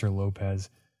Green, Tracer Lopez.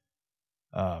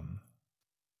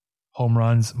 Home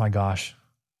runs, my gosh,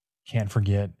 can't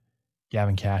forget.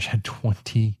 Gavin Cash had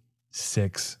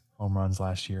 26 home runs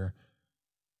last year.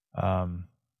 And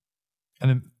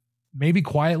then maybe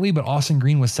quietly, but Austin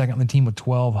Green was second on the team with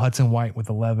 12. Hudson White with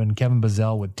 11. Kevin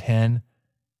Bazell with 10.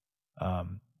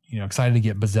 Excited to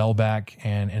get Bazell back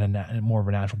and in more of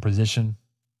a natural position.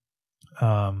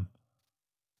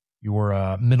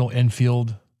 Your middle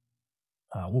infield,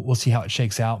 we'll see how it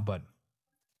shakes out, but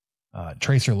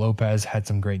Tracer Lopez had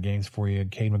some great games for you.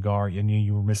 Cade McGar, you knew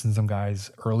you were missing some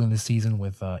guys early in the season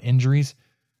with injuries.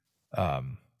 But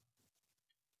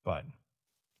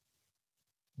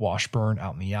Washburn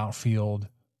out in the outfield.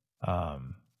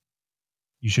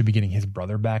 You should be getting his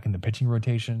brother back in the pitching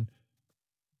rotation.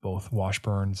 Both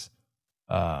Washburns.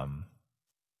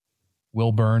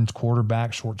 Will Burns,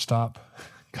 quarterback, shortstop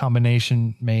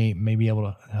combination may be able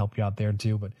to help you out there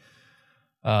too. But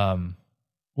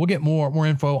we'll get more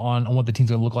info on what the team's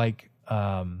going to look like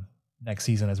next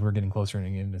season as we're getting closer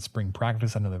into spring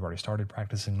practice. I know they've already started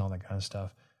practicing and all that kind of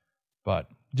stuff. But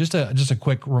just a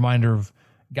quick reminder of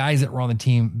guys that were on the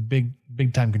team,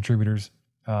 big time contributors.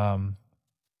 And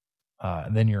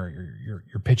then your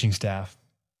pitching staff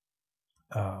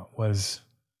was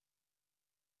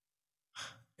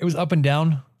up and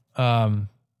down.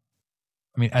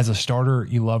 As a starter,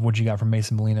 you love what you got from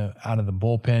Mason Molina out of the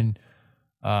bullpen.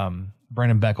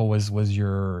 Brandon Beckel was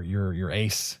your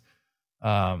ace.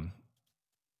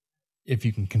 If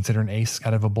you can consider an ace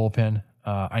out of a bullpen.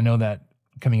 I know that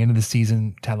coming into the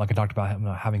season, Tad Luck talked about him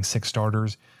having 6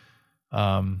 starters.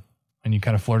 And you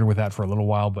kind of flirted with that for a little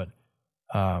while, but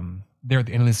there at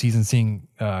the end of the season, seeing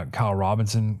Kyle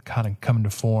Robinson kind of come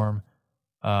into form.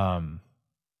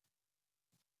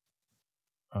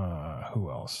 Who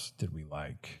else did we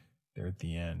like there at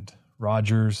the end?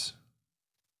 Rogers.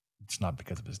 It's not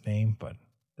because of his name, but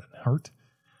it doesn't hurt.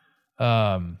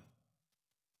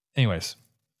 Anyways,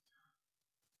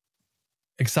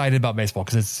 excited about baseball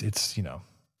because it's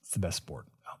the best sport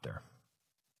out there.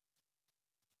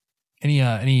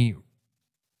 Any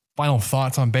final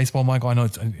thoughts on baseball, Michael? I know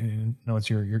it's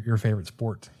your favorite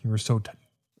sport. You were so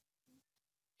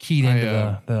keyed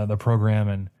into the program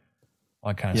and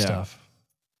all that kind of stuff.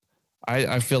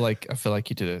 I feel like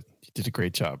you did a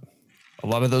great job. A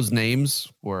lot of those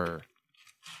names are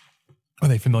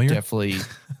they familiar? Definitely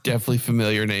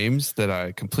familiar names that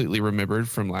I completely remembered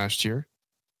from last year.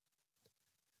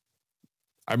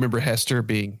 I remember Hester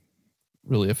being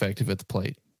really effective at the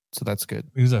plate, so that's good.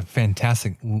 He was a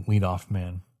fantastic leadoff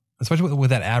man, especially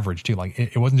with that average too. Like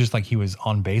it wasn't just like he was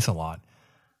on base a lot.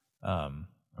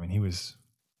 He was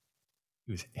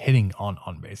hitting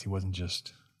on base. He wasn't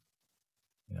just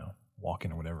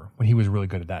walking or whatever. But he was really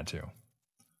good at that too.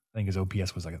 I think his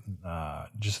OPS was like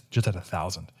just at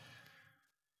 1,000.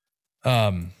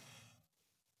 I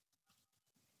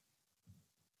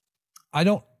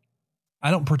don't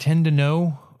pretend to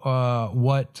know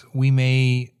what we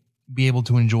may be able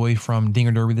to enjoy from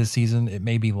Dinger Derby this season. It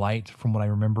may be light from what I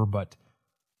remember, but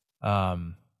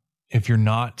if you're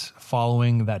not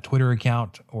following that Twitter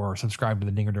account or subscribe to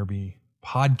the Dinger Derby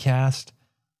podcast,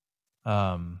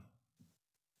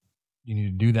 you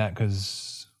need to do that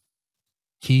because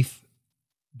Keith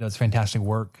does fantastic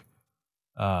work.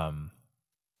 Love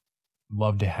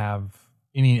to have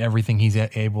everything he's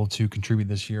able to contribute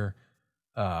this year.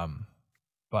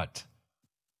 But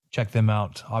check them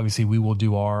out. Obviously, we will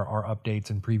do our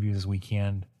updates and previews as we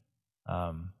can.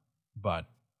 But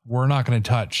we're not going to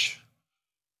touch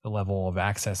the level of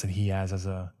access that he has as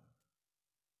a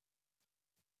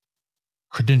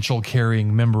credential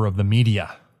carrying member of the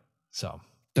media. So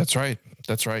that's right.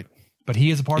 But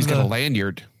he is a part He's of got a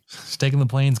lanyard. Staking the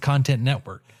Plains Content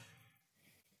Network.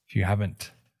 If you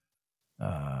haven't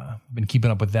been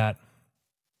keeping up with that,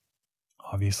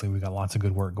 obviously we got lots of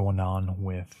good work going on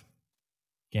with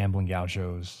Gambling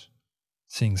Gauchos,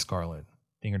 Sing Scarlet,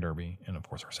 Dinger Derby, and of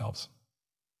course ourselves.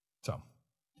 So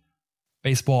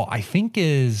Baseball, I think,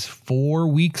 is 4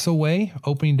 weeks away.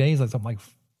 Opening day is like something like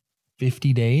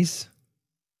 50 days.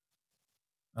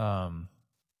 Let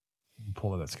me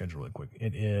pull up that schedule really quick.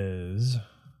 It is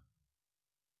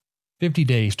 50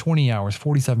 days, 20 hours,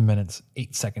 47 minutes,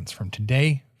 8 seconds from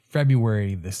today,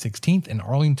 February the 16th in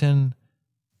Arlington,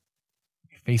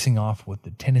 facing off with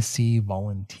the Tennessee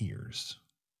Volunteers.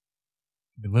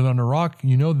 If you've been living under a rock,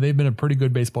 you know they've been a pretty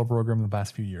good baseball program in the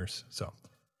past few years. So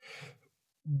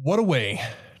what a way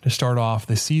to start off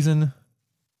the season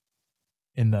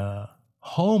in the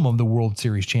home of the World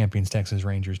Series champions, Texas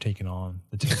Rangers, taking on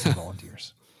the Tennessee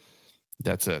Volunteers.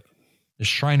 That's it. The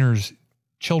Shriners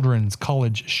Children's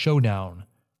College Showdown.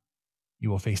 You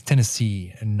will face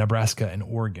Tennessee and Nebraska and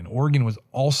Oregon. Oregon was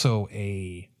also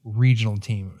a regional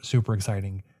team. Super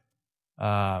exciting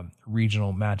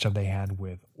regional matchup they had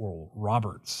with Oral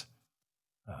Roberts.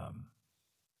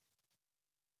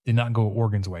 Did not go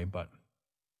Oregon's way, but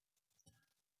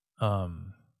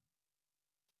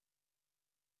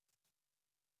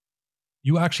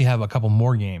you actually have a couple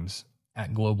more games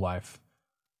at Globe Life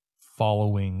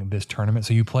following this tournament.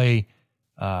 So you play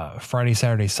Friday,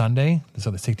 Saturday, Sunday, so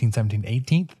the 16th, 17th,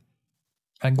 18th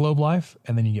at Globe Life,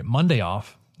 and then you get Monday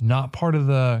off, not part of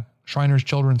the Shriners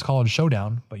Children's College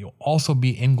Showdown, but you'll also be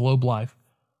in Globe Life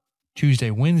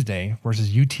Tuesday, Wednesday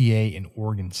versus UTA and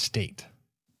Oregon State.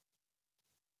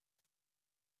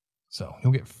 So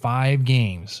you'll get 5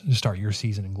 games to start your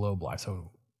season in Globe Life.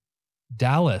 So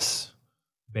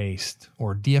Dallas-based,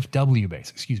 or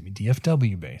DFW-based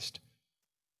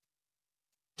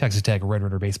Texas Tech Red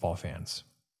Raider baseball fans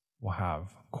will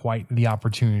have quite the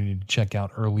opportunity to check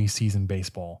out early season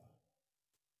baseball.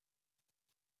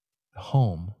 The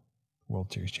home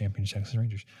World Series champions, Texas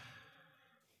Rangers.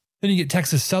 Then you get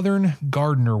Texas Southern,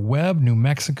 Gardner-Webb, New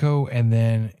Mexico, and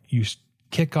then you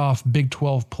kick off Big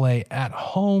 12 play at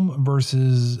home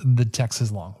versus the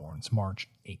Texas Longhorns, March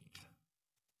 8th.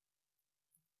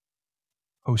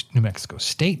 Host New Mexico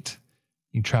State.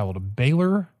 You travel to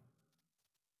Baylor,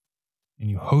 and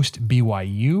you host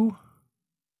BYU.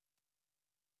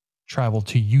 Travel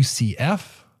to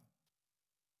UCF.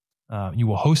 You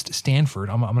will host Stanford.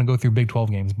 I'm going to go through Big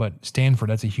 12 games, but Stanford,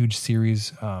 that's a huge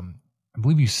series. I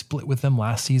believe you split with them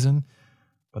last season,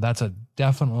 but that's a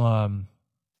definite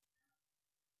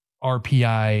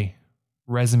RPI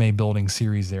resume building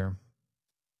series there.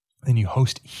 Then you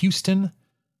host Houston.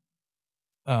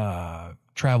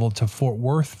 Travel to Fort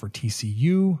Worth for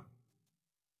TCU.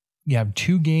 You have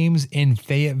 2 games in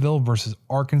Fayetteville versus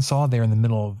Arkansas there in the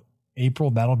middle of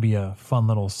April. That'll be a fun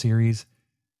little series.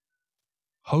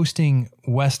 Hosting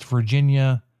West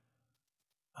Virginia,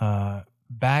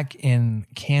 back in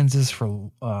Kansas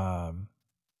for the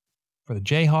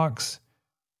Jayhawks.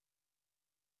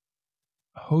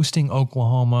 Hosting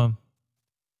Oklahoma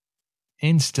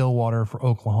in Stillwater for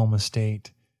Oklahoma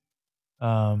State.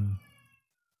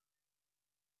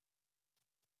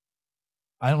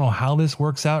 I don't know how this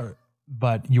works out,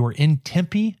 but you're in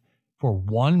Tempe for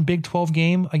 1 Big 12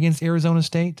 game against Arizona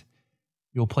State.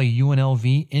 You'll play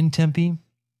UNLV in Tempe,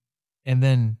 and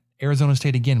then Arizona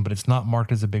State again, but it's not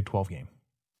marked as a Big 12 game.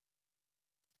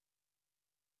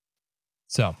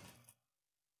 So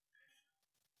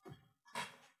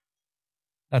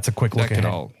that's a quick look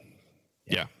ahead.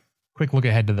 Yeah. Quick look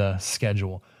ahead to the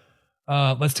schedule.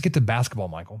 Let's get to basketball,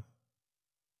 Michael.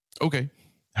 Okay.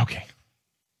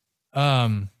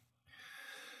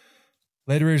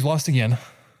 Lady Raiders lost again,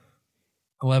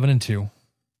 11-2.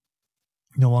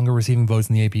 No longer receiving votes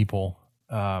in the AP poll.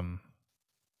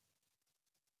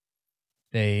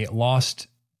 They lost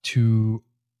to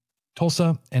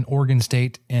Tulsa and Oregon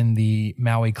State in the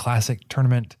Maui Classic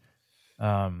tournament.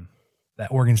 That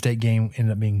Oregon State game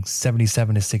ended up being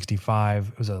 77-65.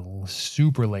 It was a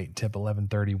super late tip,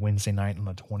 11:30 Wednesday night on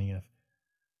the 20th.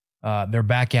 They're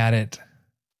back at it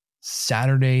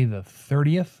Saturday the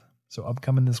 30th, so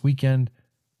upcoming this weekend,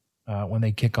 when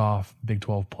they kick off Big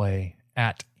 12 play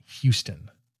at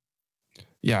Houston.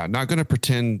 Yeah, not going to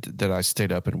pretend that I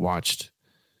stayed up and watched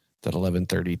that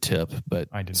 11:30 tip, but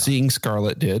I did not. Seeing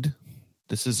Scarlet did.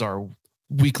 This is our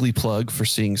weekly plug for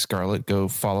Seeing Scarlet. Go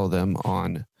follow them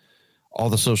on all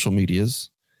the social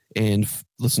medias and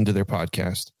listen to their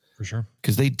podcast. For sure.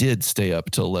 Because they did stay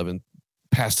up till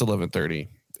past 11:30.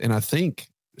 And I think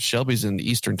Shelby's in the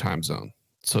Eastern time zone.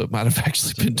 So it might have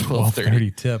actually been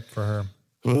 12:30 tip for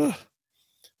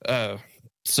her.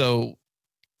 So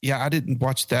yeah, I didn't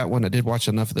watch that one. I did watch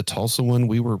enough of the Tulsa one.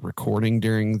 We were recording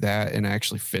during that and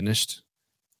actually finished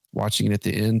watching it at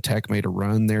the end. Tech made a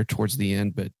run there towards the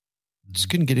end, but just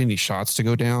couldn't get any shots to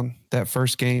go down that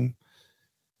first game.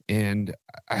 And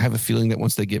I have a feeling that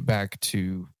once they get back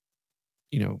to,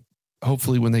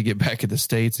 hopefully when they get back in the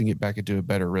States and get back into a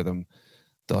better rhythm,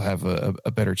 they'll have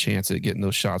a better chance at getting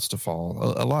those shots to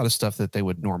fall. A lot of stuff that they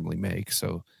would normally make.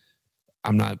 So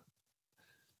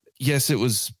yes, it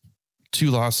was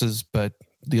 2 losses, but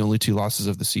the only 2 losses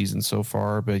of the season so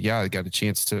far. But yeah, I got a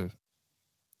chance to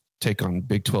take on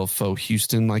Big 12 foe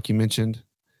Houston, like you mentioned.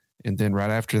 And then right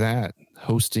after that,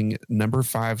 hosting number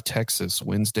 5 Texas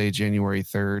Wednesday, January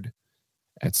 3rd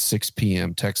at 6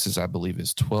 p.m. Texas, I believe,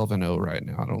 is 12-0 right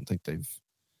now. I don't think they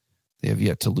have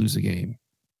yet to lose a game.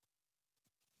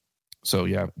 So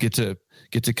yeah, get to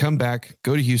come back,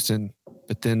 go to Houston,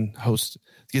 but then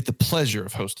get the pleasure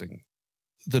of hosting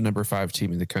the number 5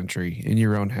 team in the country in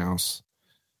your own house.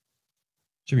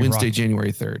 Wednesday,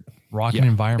 January 3rd. Rocking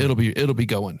environment. It'll be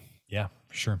going. Yeah,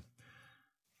 for sure.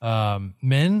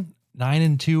 Men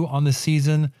 9-2 on the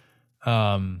season.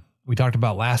 We talked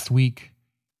about last week.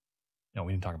 No,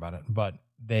 we didn't talk about it, but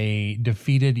they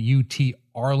defeated UT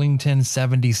Arlington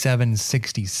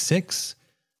 77-66.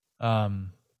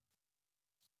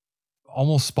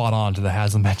 Almost spot on to the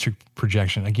Haslametric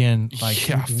projection. Again,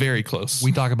 very close.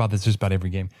 We talk about this just about every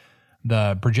game.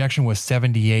 The projection was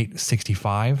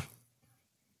 78-65.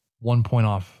 1 point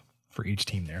off for each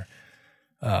team there.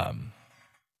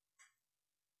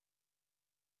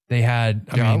 They had,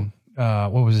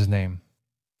 what was his name?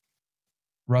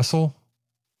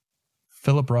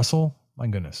 Philip Russell. My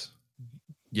goodness.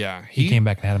 Yeah. He came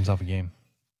back and had himself a game.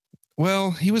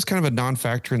 Well, he was kind of a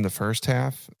non-factor in the first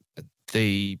half.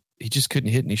 He just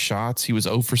couldn't hit any shots. He was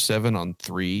 0 for 7 on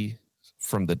 3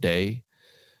 from the day,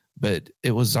 but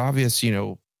it was obvious,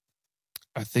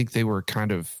 I think they were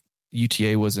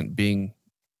UTA wasn't being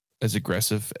as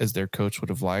aggressive as their coach would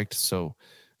have liked. So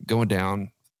going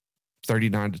down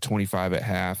 39-25 at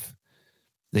half,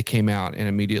 they came out and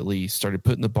immediately started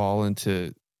putting the ball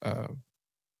into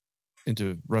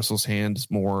Russell's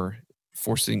hands more,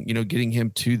 forcing, getting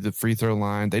him to the free throw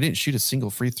line. They didn't shoot a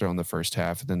single free throw in the first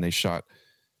half. And then they shot,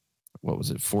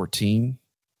 14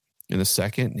 in the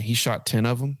second, and he shot 10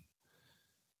 of them.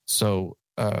 So,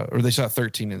 or they shot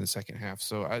 13 in the second half.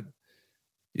 So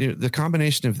the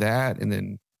combination of that, and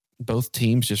then both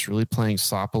teams just really playing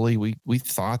sloppily. We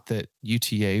thought that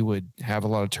UTA would have a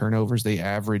lot of turnovers. They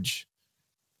average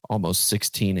almost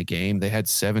 16 a game. They had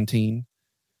 17.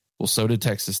 Well, so did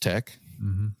Texas Tech.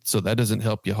 Mm-hmm. So that doesn't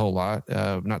help you a whole lot.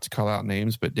 Not to call out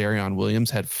names, but Darion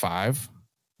Williams had 5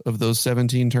 of those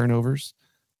 17 turnovers.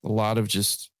 A lot of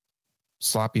just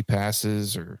sloppy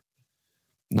passes or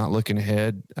not looking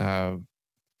ahead. But,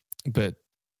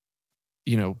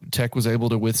 Tech was able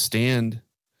to withstand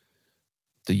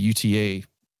the UTA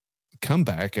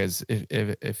comeback, as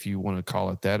if you want to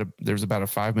call it that. There's about a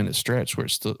 5-minute stretch where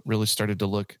it still really started to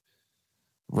look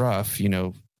rough.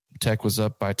 Tech was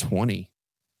up by 20.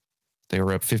 They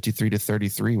were up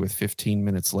 53-33 with 15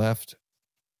 minutes left.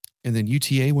 And then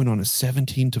UTA went on a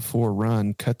 17-4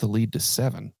 run, cut the lead to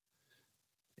 7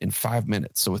 in 5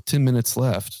 minutes. So with 10 minutes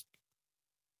left,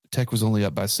 Tech was only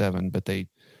up by 7, but they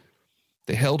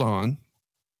held on,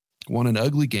 won an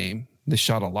ugly game. They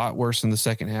shot a lot worse in the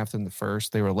second half than the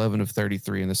first. They were 11 of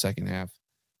 33 in the second half.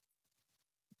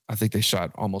 I think they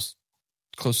shot almost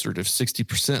closer to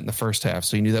 60% in the first half.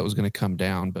 So you knew that was going to come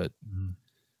down, but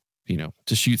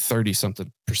to shoot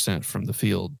 30-something% from the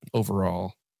field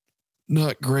overall,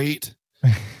 not great.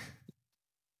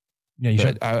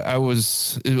 Yeah, it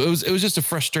was just a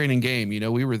frustrating game.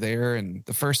 We were there, and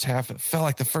the first half, it felt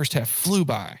like the first half flew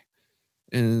by.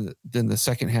 And then the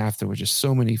second half, there were just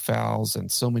so many fouls and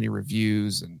so many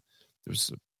reviews, and there was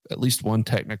at least one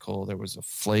technical. There was a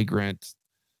flagrant.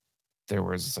 There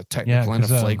was a technical and a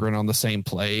flagrant on the same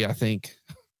play, I think.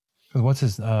 What's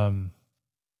his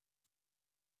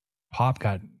Pop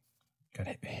got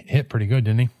hit pretty good,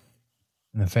 didn't he?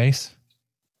 In the face?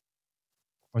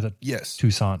 Or was it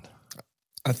Toussaint?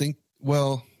 I think,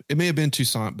 it may have been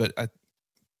Toussaint, but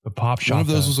the Pop shot. One of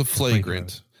those was a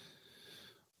flagrant.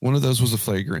 One of those was a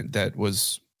flagrant it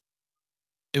was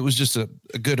just a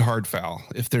good hard foul,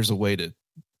 if there's a way to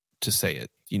say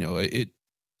it. It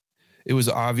was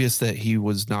obvious that he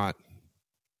was not,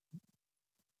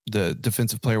 the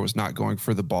defensive player was not going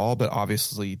for the ball, but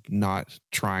obviously not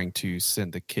trying to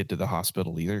send the kid to the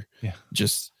hospital either. Yeah.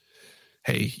 Just,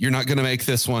 hey, you're not going to make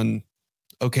this one.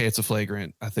 Okay, it's a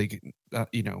flagrant. I think, I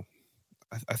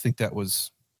think that was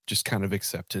just kind of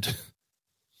accepted.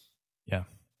 Yeah.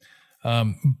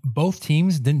 Both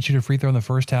teams didn't shoot a free throw in the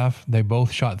first half. They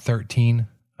both shot 13.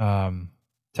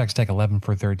 Texas Tech 11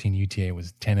 for 13. UTA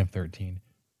was 10 of 13.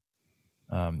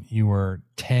 You were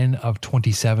 10 of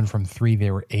 27 from 3.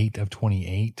 They were 8 of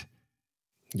 28.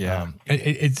 Yeah.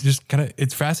 It's just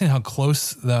it's fascinating how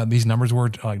close these numbers were,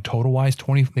 like total wise.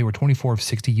 They were 24 of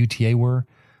 60 UTA were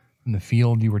in the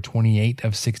field. You were 28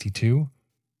 of 62.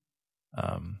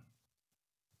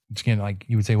 Which again, like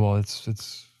you would say, well,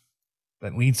 it's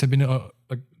that leads to been a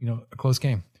close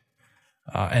game.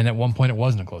 And at one point it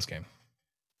wasn't a close game.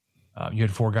 You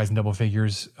had 4 guys in double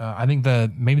figures. I think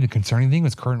maybe the concerning thing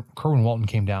was Kerwin Walton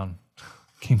came back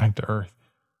to earth.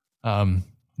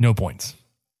 No points.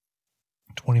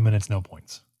 20 minutes, no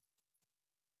points.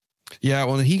 Yeah,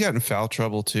 well, he got in foul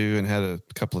trouble too and had a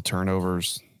couple of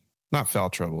turnovers. Not foul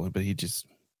trouble, but he just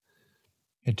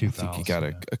had 2 I fouls. think he got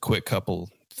a quick couple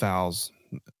fouls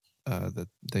that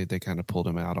they kind of pulled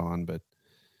him out on. But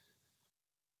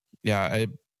yeah,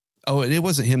 it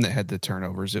wasn't him that had the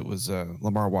turnovers. It was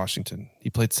Lamar Washington. He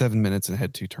played 7 minutes and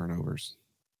had 2 turnovers,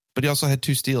 but he also had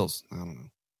 2 steals. I don't know.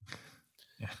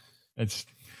 Yeah, it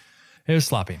was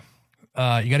sloppy.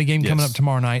 You got a game coming up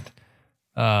tomorrow night,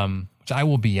 which I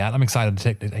will be at. I'm excited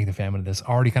to take the family to this.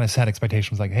 Already kind of set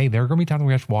expectations like, hey, there are going to be times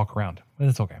we have to walk around, but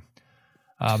it's okay.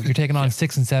 But you're taking on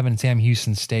 6 and 7 Sam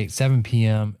Houston State, 7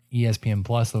 p.m. ESPN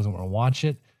Plus. Those who want to watch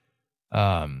it.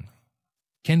 Ken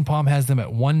Pom has them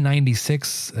at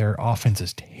 196. Their offense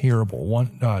is terrible.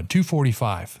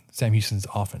 245. Sam Houston's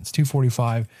offense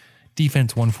 245,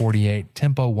 defense 148,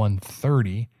 tempo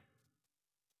 130.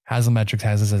 Haslametrics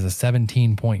has this as a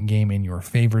 17-point game in your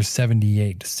favor,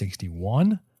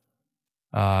 78-61.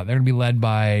 They're going to be led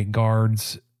by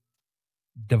guards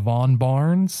Devon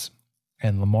Barnes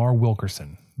and Lamar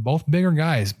Wilkerson. Both bigger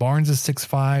guys. Barnes is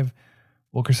 6'5",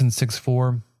 Wilkerson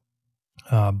 6'4".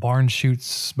 Barnes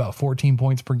shoots about 14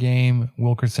 points per game.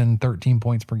 Wilkerson 13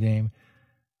 points per game.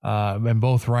 And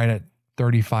both right at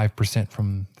 35%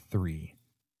 from 3.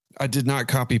 I did not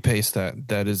copy paste that.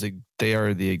 They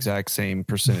are the exact same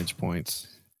percentage points.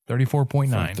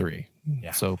 34.9. 3.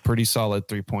 Yeah. So pretty solid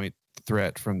 3-point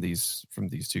threat from these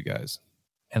 2 guys.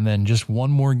 And then just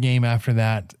one more game after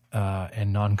that,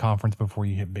 and non-conference before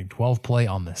you hit Big 12 play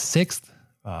on the 6th.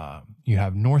 You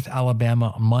have North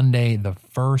Alabama Monday the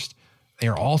 1st. They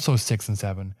are also 6 and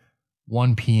 7,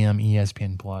 1 p.m.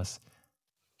 ESPN Plus.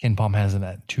 Ken Pom has them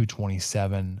at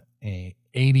 227, a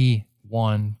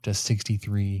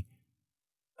 81-63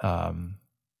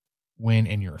 win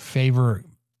in your favor.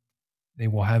 They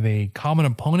will have a common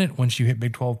opponent once you hit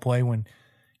Big 12 play. When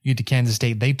you get to Kansas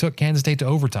State, they took Kansas State to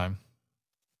overtime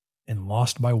and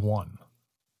lost by 1.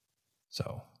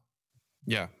 So,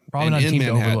 yeah, probably not a team to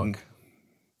overlook.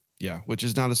 Yeah, which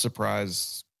is not a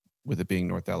surprise with it being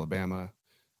North Alabama.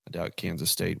 I doubt Kansas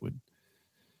State would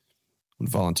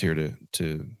volunteer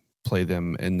to play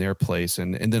them in their place.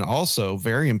 And then also,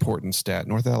 very important stat,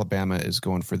 North Alabama is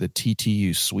going for the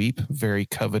TTU sweep, very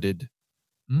coveted,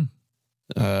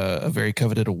 a very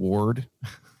coveted award,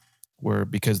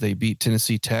 because they beat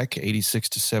Tennessee Tech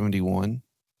 86-71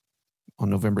 on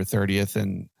November 30th,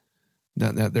 and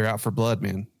they're out for blood,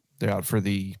 man. They're out for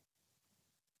the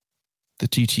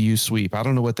TTU sweep. I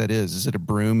don't know what that is. Is it a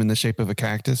broom in the shape of a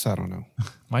cactus? I don't know.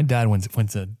 My dad went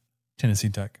to Tennessee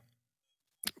Tech.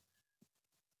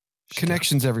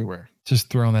 Connections everywhere. Just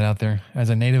throwing that out there. As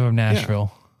a native of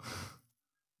Nashville,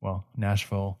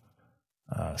 Nashville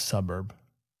suburb,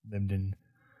 lived in,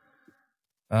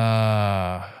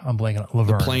 I'm blanking on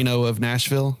Laverne. The Plano of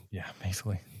Nashville? Yeah,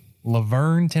 basically.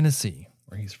 Laverne, Tennessee,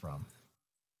 where he's from.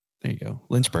 There you go.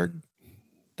 Lynchburg?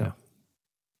 No,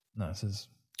 it's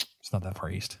not that far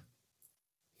east.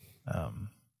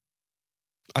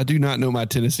 I do not know my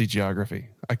Tennessee geography.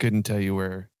 I couldn't tell you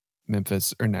where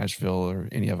Memphis or Nashville or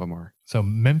any of them are. So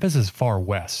Memphis is far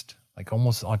west, like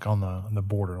almost like on the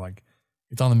border, like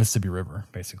it's on the Mississippi River,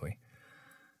 basically.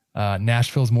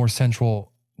 Nashville is more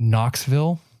central,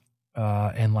 Knoxville,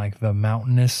 and like the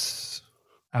mountainous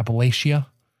Appalachia.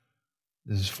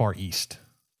 This is far east.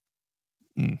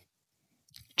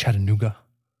 Chattanooga.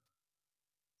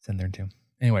 It's in there too.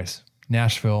 Anyways,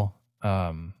 Nashville.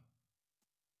 I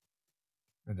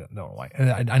don't know why.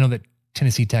 I know that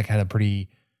Tennessee Tech had a pretty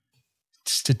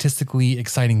statistically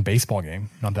exciting baseball game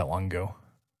not that long ago.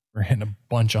 We're hitting a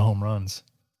bunch of home runs.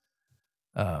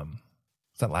 Was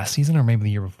that last season or maybe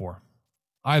the year before?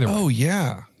 Either way. Oh,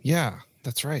 yeah. Yeah,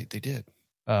 that's right. They did.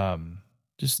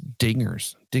 Just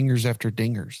dingers after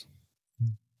dingers.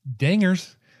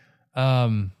 Dangers.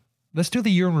 Let's do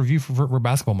the year in review for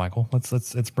basketball, Michael.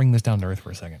 Let's bring this down to earth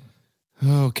for a second.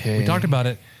 Okay. We talked about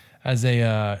it as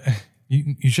a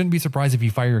you shouldn't be surprised if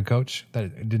you fire your coach that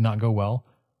it did not go well.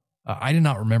 I did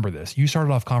not remember this. You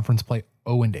started off conference play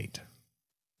 0-8.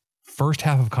 First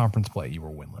half of conference play, you were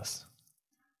winless.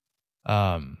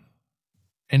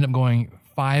 Ended up going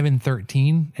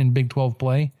 5-13 in Big 12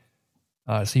 play.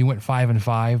 So you went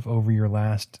 5-5 over your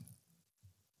last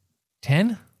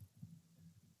 10.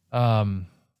 But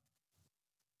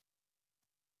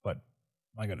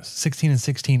my goodness,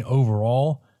 16-16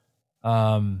 overall.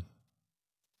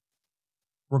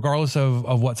 Regardless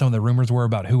of what some of the rumors were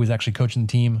about who was actually coaching the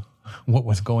team, what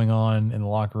was going on in the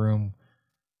locker room,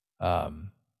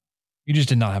 you just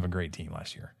did not have a great team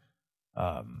last year.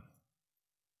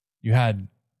 You had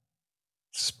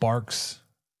sparks,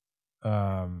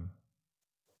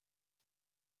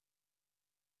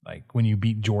 like when you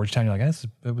beat Georgetown, you're like,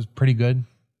 it was pretty good.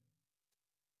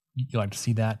 You like to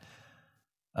see that.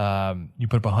 You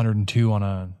put up 102 on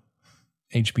a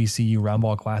HBCU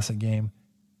Roundball Classic game,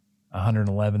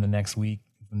 111 the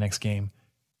next game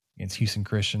against Houston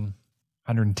Christian,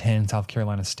 110 South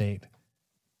Carolina State.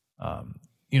 A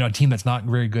team that's not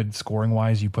very good scoring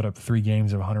wise. You put up 3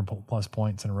 games of 100 plus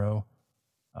points in a row.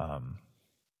 And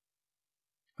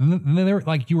then they were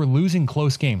like, you were losing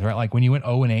close games, right? Like when you went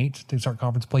 0-8 to start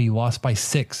conference play, you lost by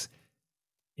 6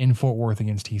 in Fort Worth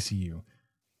against TCU.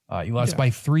 You lost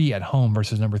by 3 at home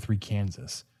versus number 3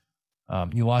 Kansas.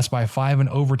 You lost by 5 in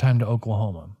overtime to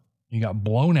Oklahoma. You got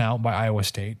blown out by Iowa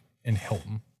State in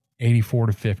Hilton,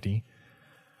 84-50.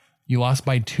 You lost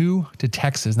by 2 to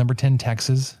Texas, number 10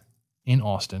 Texas in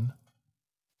Austin.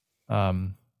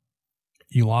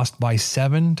 You lost by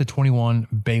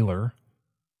 7-21 Baylor.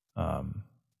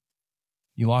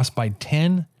 You lost by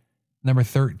 10, number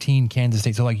 13 Kansas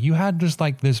State. So like you had just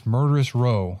like this murderous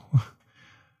row.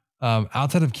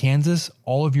 Outside of Kansas,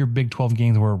 all of your Big 12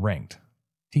 games were ranked.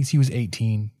 TCU was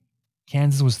 18.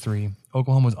 Kansas was 3.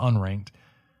 Oklahoma was unranked.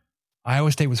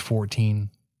 Iowa State was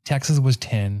 14. Texas was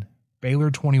 10.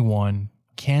 Baylor 21.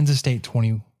 Kansas State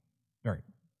 20. Sorry.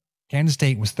 Kansas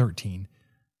State was 13.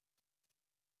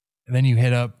 And then you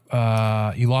hit up,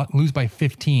 lose by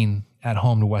 15 at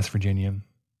home to West Virginia.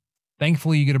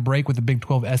 Thankfully, you get a break with the Big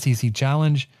 12 SEC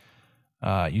Challenge.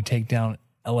 You take down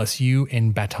LSU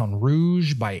in Baton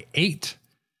Rouge by 8.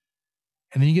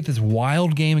 And then you get this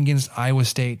wild game against Iowa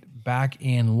State back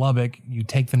in Lubbock. You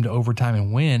take them to overtime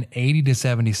and win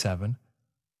 80-77.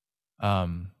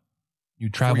 You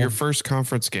travel your first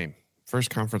conference game, first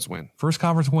conference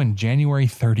win, January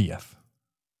 30th.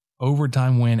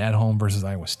 Overtime win at home versus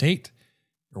Iowa State.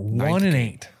 You're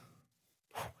 1-8.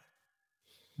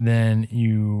 Then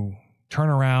you turn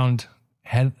around,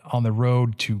 head on the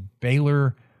road to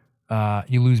Baylor.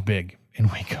 You lose big in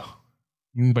Waco.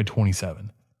 You lose by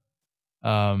 27.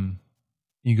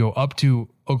 You go up to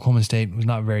Oklahoma State, who was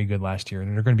not very good last year,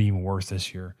 and they're going to be even worse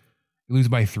this year. You lose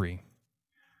by 3.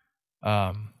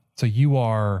 So you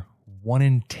are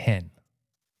 1-10.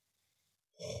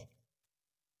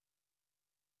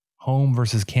 Home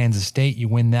versus Kansas State, you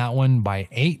win that one by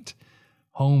 8.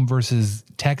 Home versus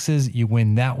Texas, you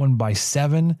win that one by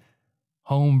 7.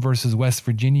 Home versus West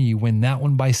Virginia, you win that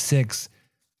one by 6.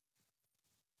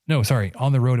 No, sorry,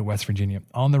 on the road at West Virginia.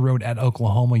 On the road at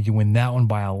Oklahoma, you win that one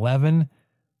by 11.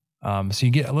 So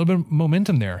you get a little bit of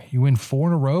momentum there. You win 4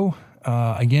 in a row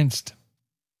against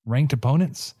ranked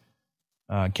opponents.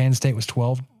 Kansas State was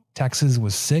 12. Texas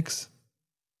was 6.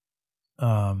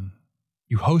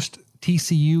 You host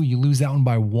TCU. You lose that one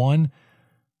by 1.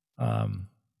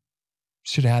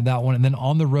 Should have had that one. And then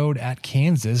on the road at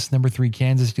Kansas, number 3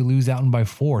 Kansas, you lose that one by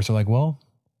 4. So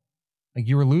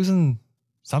you were losing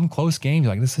some close games.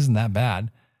 Like, this isn't that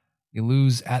bad. You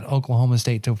lose at Oklahoma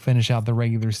State to finish out the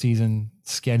regular season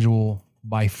schedule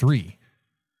by 3.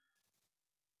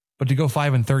 But to go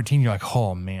 5-13, you're like,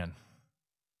 oh man,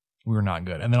 we were not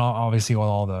good. And then obviously with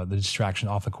all the distraction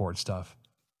off the court stuff,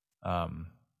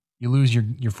 you lose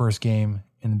your first game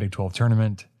in the Big 12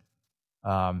 tournament.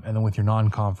 And then with your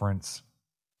non-conference,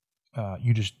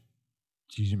 you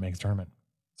didn't make the tournament.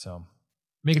 So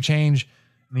make a change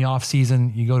in the off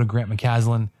season. You go to Grant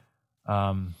McCasland.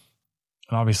 And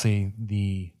obviously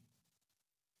the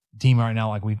team right now,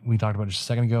 like we talked about just a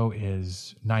second ago,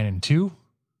 is 9-2.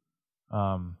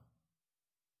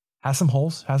 Has some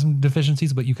holes, has some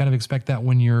deficiencies, but you kind of expect that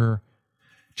when you're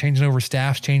changing over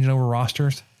staffs, changing over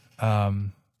rosters.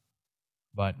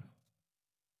 But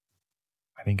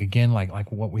I think, again,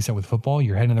 like what we said with football,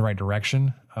 you're heading in the right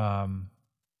direction.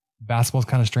 Basketball's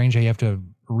kind of strange how you have to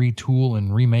retool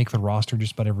and remake the roster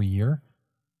just about every year.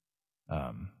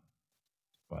 But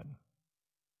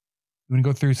you want to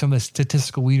go through some of the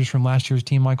statistical leaders from last year's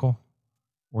team, Michael?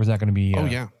 Or is that going to be...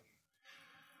 yeah.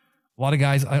 A lot of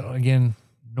guys, again,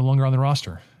 no longer on the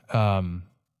roster.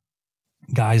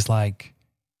 Guys like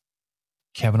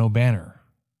Kevin O'Banner,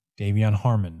 Davion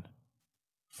Harmon,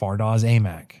 Fardaws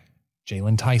Aimaq,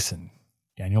 Jalen Tyson,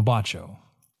 Daniel Bacho,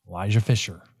 Elijah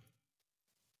Fisher,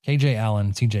 KJ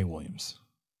Allen, CJ Williams.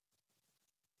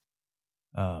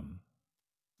 No,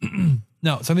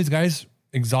 some of these guys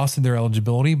exhausted their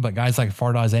eligibility, but guys like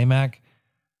Fardaz Amac,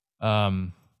 I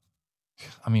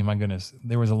mean, my goodness,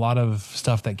 there was a lot of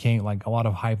stuff that came, like a lot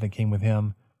of hype that came with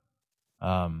him.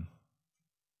 And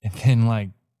then like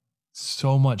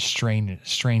so much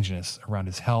strangeness around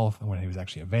his health and when he was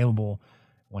actually available,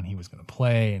 when he was going to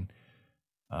play. And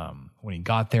when he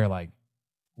got there, like,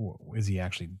 is he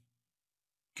actually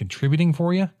contributing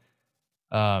for you?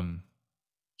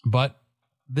 But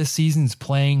this season's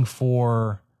playing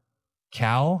for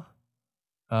Cal.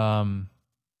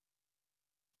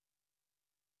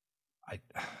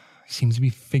 Seems to be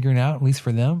figuring out, at least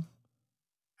for them,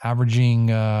 averaging,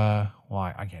 I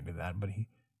can't do that, but he,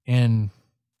 in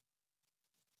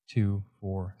 2,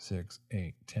 4, 6,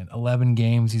 8, 10, 11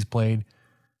 games he's played,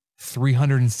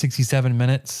 367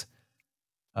 minutes.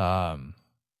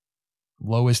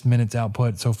 Lowest minutes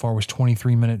output so far was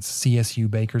 23 minutes, CSU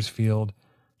Bakersfield,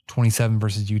 27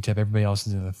 versus UTEP. Everybody else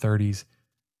is in the 30s.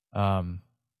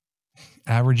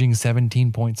 Averaging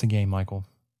 17 points a game, Michael.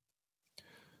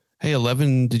 Hey,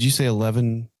 11, did you say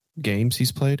 11 games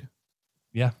he's played?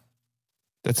 Yeah.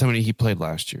 That's how many he played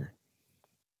last year.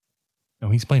 No,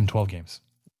 he's played in 12 games.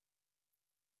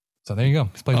 So there you go.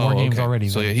 He's played more games already.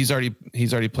 So yeah, he's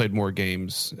already played more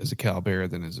games as a Cal Bear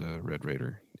than as a Red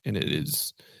Raider. And it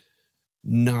is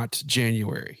not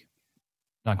January.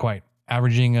 Not quite. He's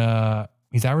averaging a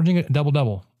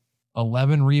double-double.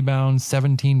 11 rebounds,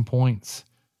 17 points.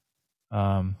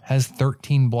 Has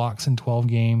 13 blocks in 12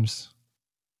 games.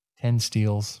 10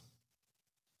 steals.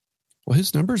 Well,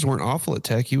 his numbers weren't awful at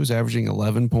Tech. He was averaging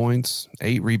 11 points,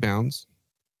 8 rebounds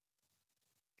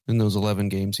in those 11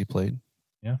 games he played.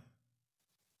 Yeah.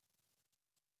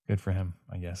 Good for him,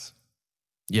 I guess.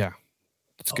 Yeah,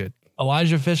 that's good.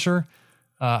 Elijah Fisher,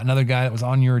 another guy that was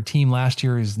on your team last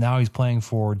year, he's playing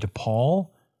for DePaul.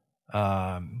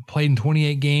 Played in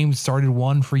 28 games, started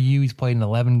 1 for you. He's played in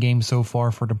 11 games so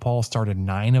far for DePaul, started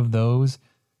 9 of those.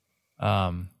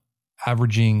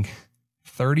 Averaging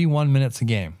 31 minutes a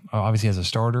game, obviously as a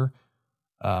starter.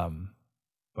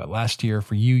 But last year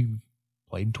for you,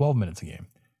 played 12 minutes a game.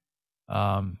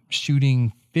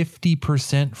 Shooting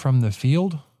 50% from the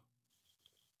field.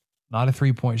 Not a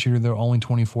 3-point shooter, though, only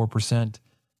 24%.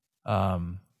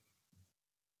 I'm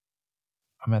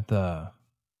at the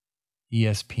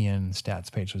ESPN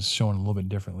stats page, was showing a little bit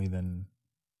differently than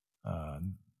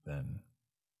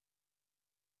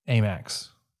Amax.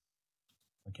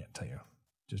 I can't tell you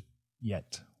just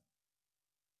yet.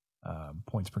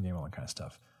 Points per game, all that kind of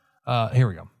stuff. Here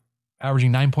we go.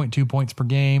 Averaging 9.2 points per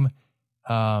game.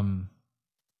 4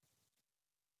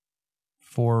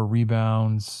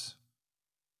 rebounds.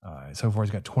 So far,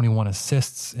 he's got 21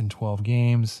 assists in 12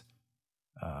 games.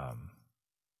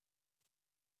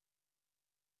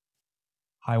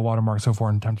 High watermark so far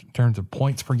in terms of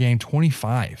points per game,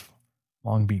 25.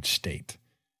 Long Beach State.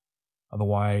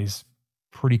 Otherwise,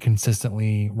 pretty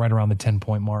consistently right around the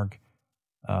 10-point mark.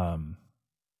 And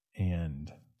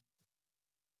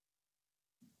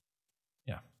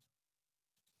yeah.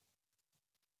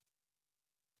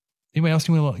 Anybody else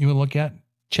you want to look at?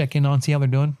 Check in on, see how they're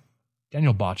doing?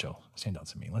 Daniel Bacho stands out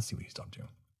to me. Let's see what he's up to.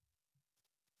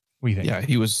 What do you think? Yeah,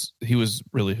 he was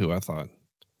really who I thought.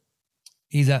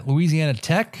 He's at Louisiana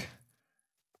Tech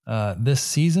this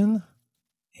season.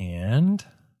 And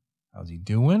how's he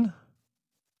doing?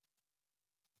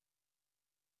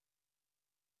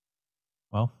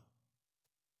 Well,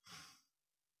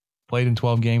 played in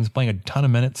 12 games, playing a ton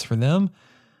of minutes for them.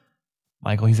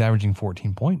 Michael, he's averaging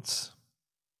 14 points.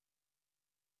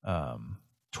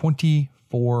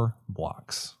 24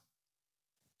 blocks.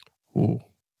 Ooh.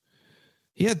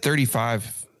 He had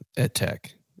 35 at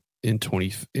Tech in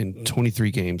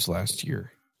 23 games last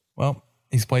year. Well,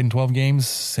 he's played in 12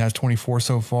 games, has 24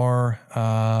 so far.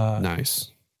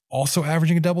 Nice. Also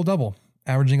averaging a double-double,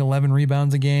 averaging 11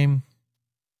 rebounds a game,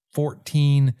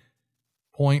 14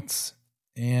 points,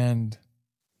 and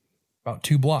about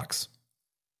 2 blocks.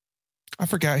 I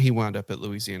forgot he wound up at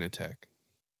Louisiana Tech.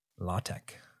 La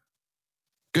Tech.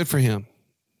 Good for him.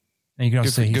 And you can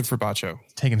also say good for Bacho.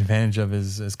 Taking advantage of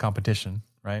his competition,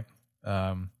 right?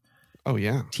 Oh,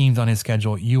 yeah. Teams on his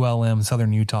schedule: ULM,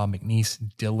 Southern Utah, McNeese,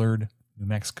 Dillard, New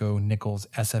Mexico, Nichols,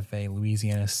 SFA,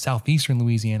 Louisiana, Southeastern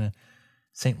Louisiana,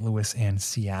 St. Louis, and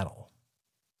Seattle.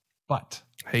 But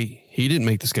hey, he didn't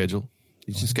make the schedule.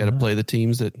 He's just got to play the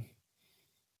teams that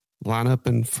line up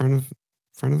in front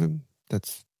of him.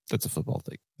 That's a football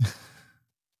thing.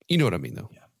 You know what I mean, though.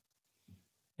 Yeah.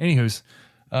 Anywho's,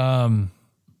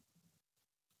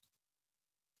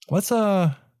 let's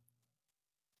wrap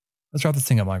this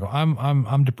thing up, Michael.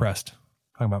 I'm depressed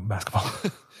talking about basketball.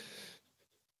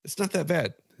 It's not that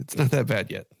bad. It's not that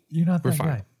bad yet. You're not We're that fine.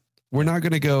 guy. We're not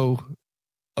going to go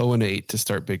 0-8 to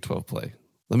start Big 12 play.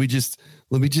 Let me just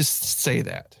say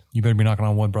that. You better be knocking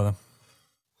on wood, brother.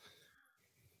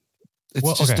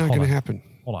 It's just not going to happen.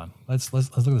 Hold on. Let's look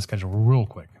at the schedule real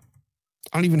quick.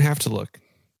 I don't even have to look.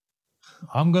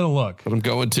 I'm going to look. But I'm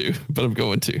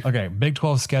going to. Okay. Big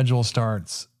 12 schedule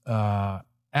starts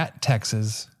at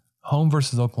Texas, home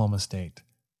versus Oklahoma State,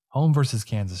 home versus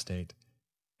Kansas State,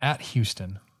 at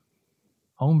Houston,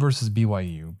 home versus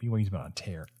BYU. BYU's been on a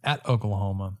tear. At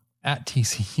Oklahoma, at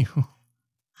TCU.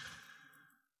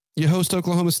 You host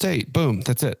Oklahoma State. Boom.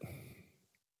 That's it.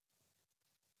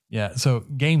 Yeah. So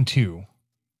game 2,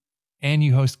 and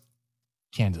you host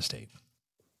Kansas State.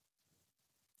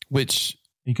 Which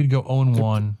you could go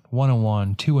 0-1,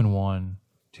 1-1, 2-1,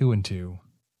 2-2.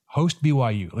 Host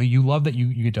BYU. Like, you love that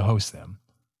you get to host them.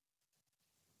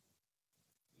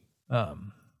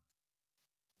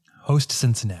 Host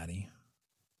Cincinnati.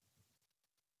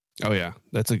 Oh yeah,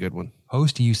 that's a good one.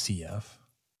 Host UCF.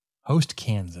 Host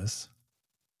Kansas.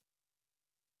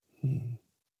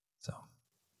 So.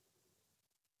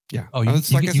 Yeah. Oh, you like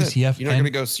get I said, UCF.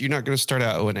 You're not going to start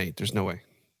out 0-8. There's no way.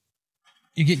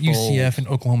 You get UCF and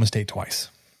Oklahoma State twice.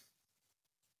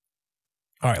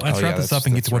 All right, let's wrap this up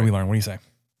and get to what we learned. What do you say?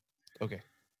 Okay.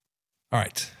 All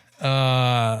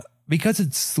right. Because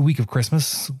it's the week of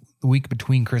Christmas, the week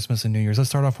between Christmas and New Year's, let's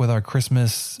start off with our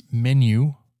Christmas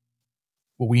menu,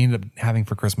 what we ended up having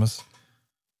for Christmas.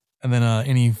 And then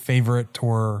any favorite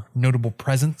or notable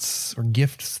presents or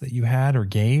gifts that you had or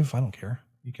gave. I don't care.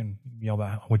 You can yell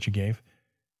about what you gave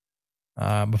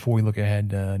before we look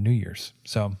ahead New Year's.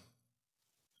 So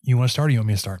you want to start or you want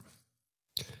me to start?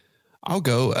 I'll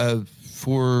go.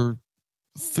 For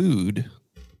food,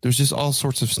 there's just all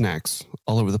sorts of snacks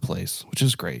all over the place, which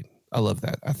is great. I love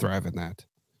that. I thrive in that.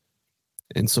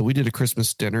 And so we did a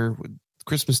Christmas dinner.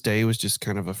 Christmas Day was just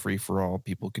kind of a free-for-all.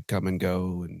 People could come and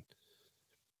go and,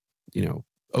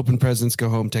 open presents, go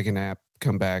home, take a nap,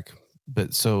 come back.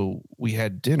 But so we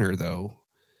had dinner, though,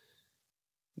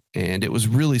 and it was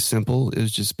really simple. It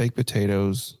was just baked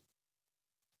potatoes,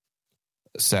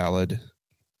 salad,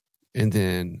 and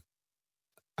then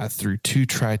I threw 2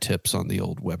 tri-tips on the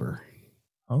old Weber.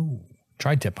 Oh,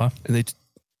 tri-tip, huh? And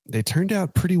they turned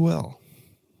out pretty well.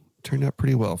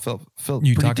 Felt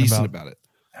you pretty decent about it.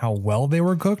 How well they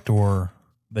were cooked or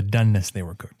the doneness they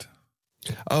were cooked?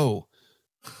 Oh,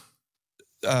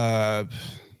 how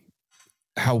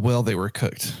well they were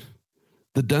cooked.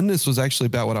 The doneness was actually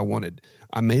about what I wanted.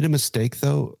 I made a mistake,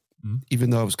 though. Even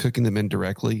though I was cooking them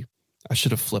indirectly, I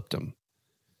should have flipped them.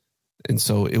 And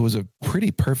so it was a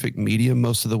pretty perfect medium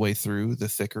most of the way through the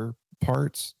thicker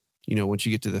parts. Once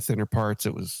you get to the thinner parts,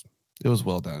 it was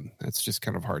well done. It's just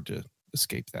kind of hard to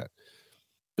escape that.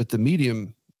 But the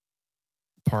medium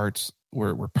parts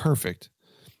were perfect.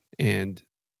 And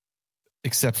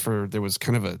except for there was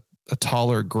kind of a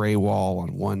taller gray wall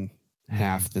on one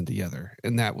half than the other.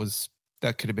 And that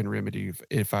could have been remedied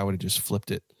if I would have just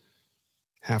flipped it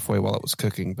halfway while it was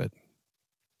cooking. But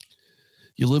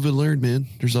you live and learn, man.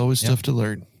 There's always stuff to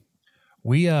learn.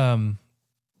 We,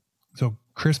 so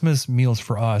Christmas meals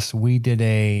for us, we did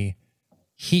a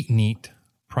heat and eat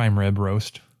prime rib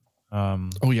roast.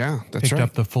 Oh yeah, that's picked right.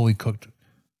 up the fully cooked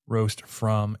roast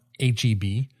from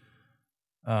HEB.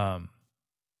 I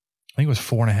think it was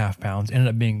 4.5 pounds. Ended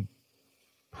up being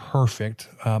perfect.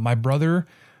 My brother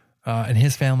and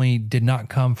his family did not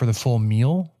come for the full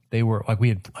meal. They were we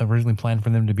had originally planned for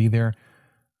them to be there.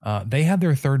 They had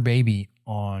their third baby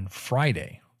on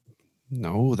Friday.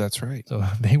 No, that's right. So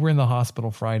they were in the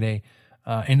hospital Friday,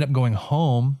 ended up going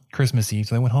home Christmas Eve.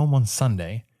 So they went home on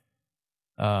Sunday.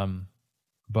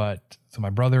 But so my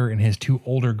brother and his 2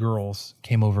 older girls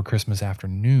came over Christmas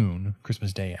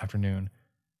Day afternoon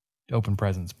to open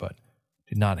presents, but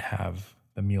did not have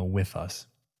the meal with us.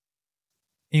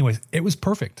 Anyways, it was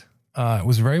perfect. It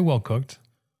was very well cooked.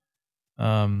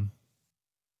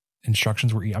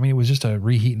 Instructions were, it was just a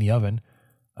reheat in the oven.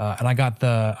 And I got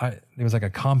there was like a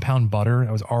compound butter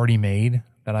that was already made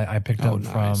that I picked up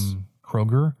from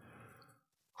Kroger.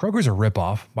 Kroger's a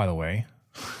ripoff, by the way,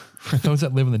 for those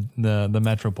that live in the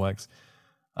Metroplex.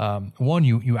 One,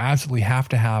 you absolutely have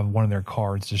to have one of their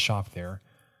cards to shop there.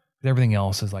 Everything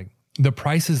else is the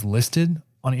prices listed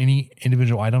on any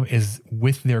individual item is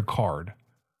with their card.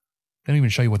 They don't even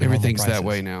show you what their everything's price that is.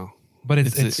 way now. But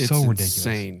it's so ridiculous.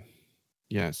 Insane.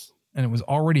 Yes. And it was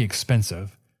already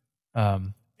expensive.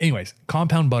 Anyways,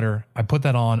 compound butter, I put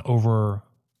that on over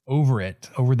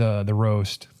the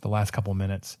roast the last couple of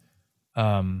minutes.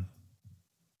 And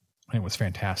it was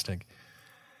fantastic.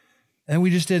 And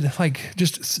we just did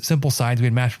just simple sides. We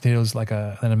had mashed potatoes,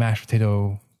 and a mashed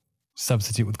potato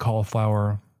substitute with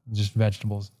cauliflower, just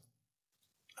vegetables.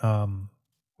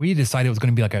 We decided it was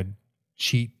going to be like a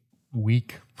cheat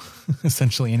week,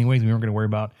 essentially. Anyways, we weren't going to worry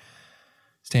about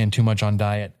staying too much on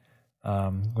diet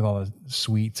with all the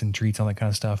sweets and treats, all that kind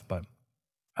of stuff. But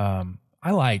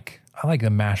I like the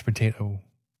mashed potato.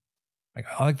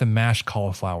 I like the mashed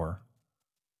cauliflower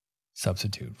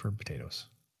substitute for potatoes.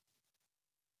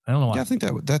 I don't know why. Yeah, I think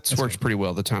that works pretty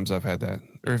well the times I've had that.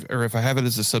 Or if I have it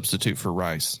as a substitute for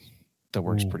rice, that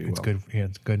works pretty well. It's good. Yeah,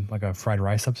 it's good. Like a fried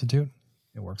rice substitute.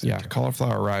 It works. Yeah,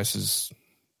 cauliflower rice is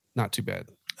not too bad.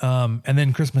 And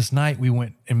then Christmas night, we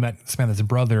went and met Samantha's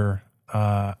brother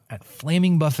at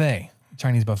Flaming Buffet,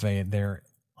 Chinese buffet there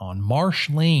on Marsh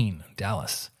Lane,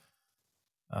 Dallas.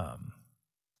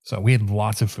 So we had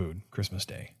lots of food Christmas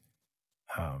Day.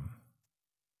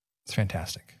 It's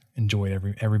fantastic.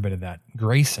 Enjoyed every bit of that.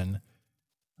 Grayson,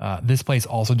 this place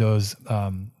also does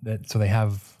that. So they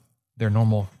have their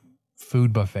normal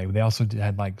food buffet, but they also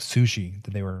had like sushi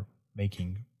that they were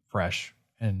making fresh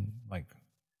and like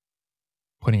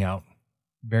putting out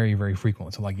very, very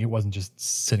frequently. So like it wasn't just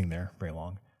sitting there very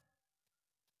long.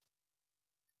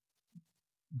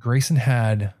 Grayson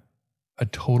had a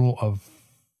total of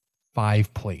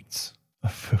 5 plates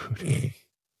of food.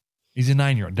 He's a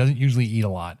 9-year-old, doesn't usually eat a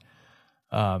lot.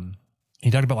 He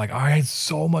talked about like, I had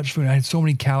so much food. I had so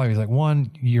many calories. Like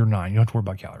 1, you're 9. You don't have to worry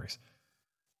about calories.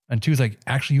 And 2 is like,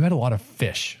 actually, you had a lot of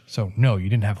fish. So no, you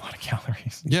didn't have a lot of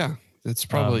calories. Yeah, it's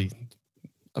probably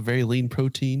a very lean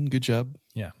protein. Good job.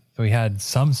 Yeah. So he had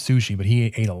some sushi, but he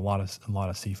ate a lot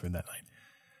of seafood that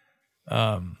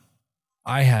night.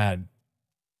 I had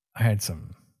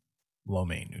some lo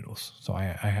mein noodles. So I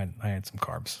had some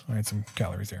carbs. I had some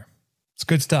calories there. It's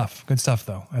good stuff. Good stuff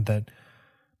though at that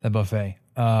buffet.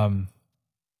 Yeah.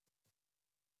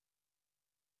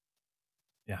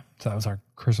 So that was our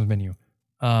Christmas menu.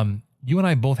 You and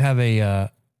I both have an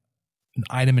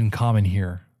item in common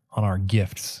here on our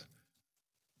gifts.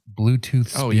 Bluetooth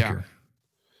speaker. Oh yeah.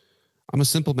 I'm a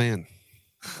simple man.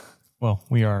 Well,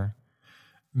 we are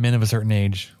men of a certain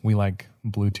age. We like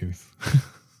Bluetooth.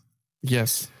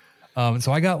 Yes.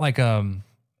 So I got like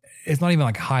it's not even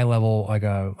like high level, like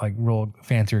real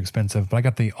fancy or expensive, but I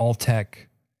got the Alltech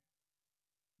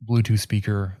Bluetooth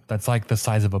speaker that's like the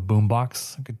size of a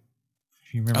boombox.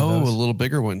 If you remember those. A little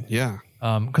bigger one. Yeah.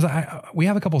 Because we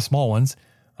have a couple small ones,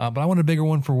 but I want a bigger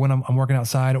one for when I'm working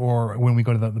outside or when we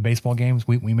go to the baseball games.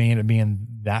 We may end up being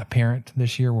that parent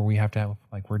this year where we have to have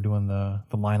like we're doing the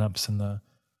lineups and the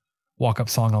walk up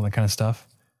song and all that kind of stuff.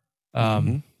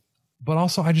 But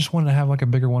also I just wanted to have like a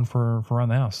bigger one for around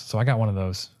the house. So I got one of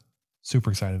those.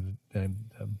 Super excited to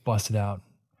bust it out,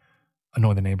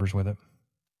 annoy the neighbors with it.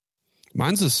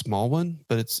 Mine's a small one,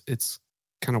 but it's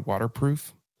kind of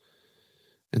waterproof.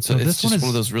 And so this it's just one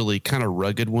of those really kind of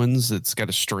rugged ones that's got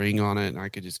a string on it, and I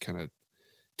could just kind of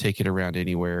take it around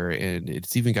anywhere. And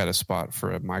it's even got a spot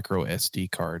for a micro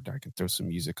SD card. I can throw some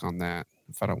music on that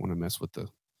if I don't want to mess with the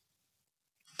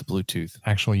Bluetooth.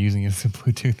 Actually using it as a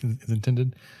Bluetooth is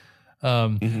intended.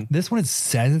 This one, it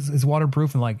says it's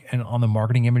waterproof, and on the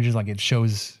marketing images, like it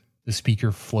shows the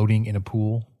speaker floating in a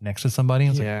pool next to somebody.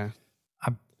 And yeah. Like,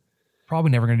 I'm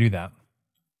probably never going to do that.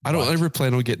 I don't ever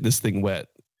plan on getting this thing wet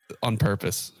on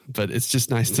purpose, but it's just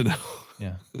nice to know.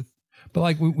 Yeah. But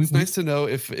like it's nice to know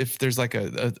if there's like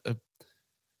a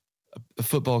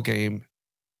football game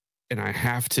and I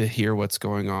have to hear what's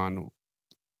going on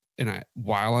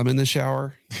while I'm in the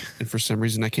shower, and for some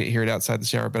reason I can't hear it outside the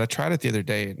shower, but I tried it the other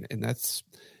day, and that's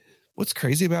what's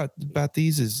crazy about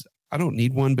these is I don't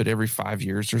need one, but every 5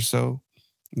 years or so.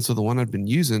 And so the one I've been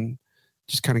using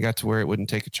just kind of got to where it wouldn't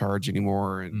take a charge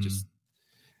anymore, and just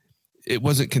it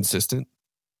wasn't consistent.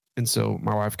 And so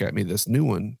my wife got me this new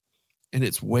one, and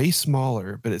it's way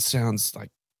smaller, but it sounds like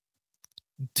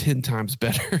 10 times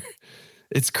better.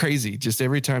 It's crazy. Just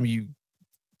every time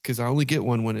because I only get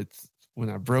one when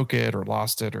I broke it or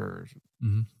lost it or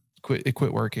it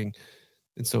quit working.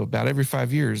 And so about every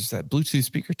 5 years, that Bluetooth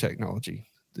speaker technology,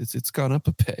 it's gone up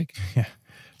a peg. Yeah.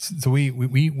 So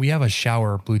we have a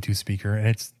shower Bluetooth speaker, and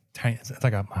it's tiny. It's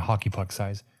like a hockey puck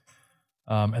size.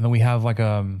 And then we have like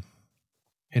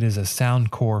it is a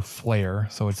Soundcore Flare.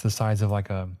 So it's the size of like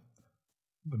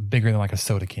bigger than like a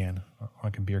soda can or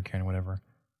like a beer can or whatever.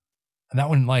 And that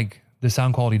one, like the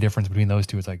sound quality difference between those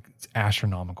two is like it's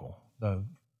astronomical.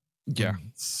 Yeah,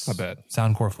 I bet.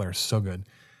 Soundcore Flare is so good.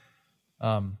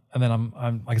 And then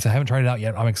I'm like I said, I haven't tried it out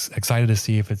yet. I'm excited to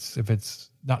see if it's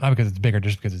not because it's bigger,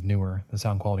 just because it's newer. The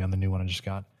sound quality on the new one I just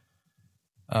got.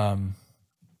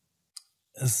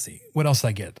 Let's see, what else did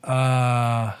I get?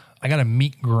 I got a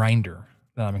meat grinder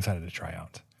that I'm excited to try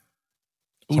out.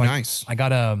 Oh, nice! I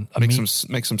got a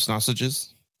make some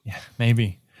sausages. Yeah,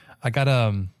 maybe. I got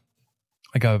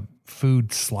like a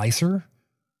food slicer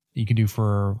you can do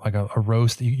for like a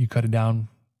roast. You cut it down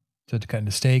to cut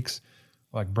into steaks,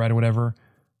 like bread or whatever.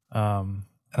 And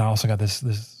I also got this.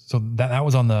 So that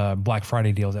was on the Black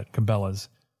Friday deals at Cabela's.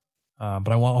 But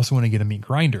I also want to get a meat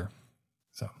grinder.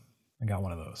 So I got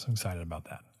one of those. I'm excited about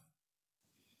that.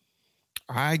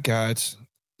 I got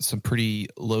some pretty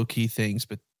low key things,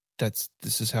 but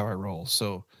this is how I roll.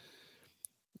 So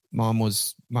my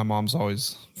mom's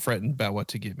always fretting about what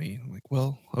to get me. I'm like,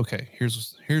 well, okay,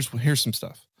 here's some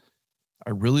stuff.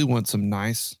 I really want some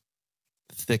nice,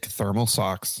 thick thermal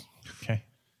socks. Okay.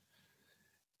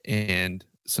 And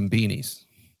some beanies.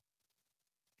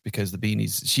 Because the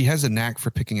beanies, she has a knack for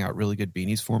picking out really good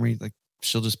beanies for me. Like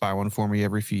she'll just buy one for me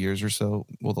every few years or so.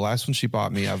 Well, the last one she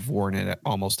bought me, I've worn it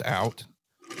almost out.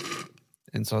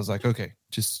 And so I was like, okay,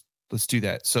 just let's do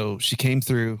that. So she came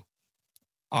through,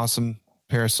 awesome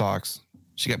pair of socks.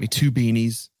 She got me 2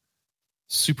 beanies,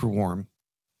 super warm.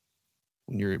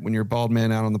 When you're a bald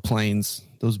man out on the plains,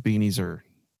 those beanies are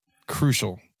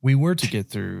crucial. We were to get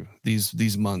through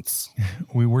these months.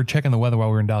 We were checking the weather while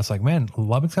we were in Dallas. Like, man,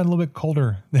 Lubbock's got a little bit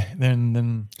colder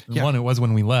than one it was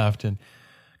when we left, and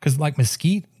because like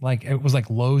Mesquite, like it was like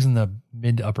lows in the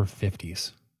mid to upper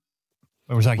 50s.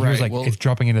 It was like he was like it's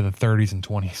dropping into the 30s and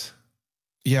 20s.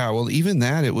 Yeah, well, even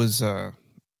that it was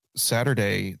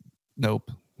Saturday.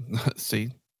 Nope. See,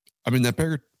 I'm in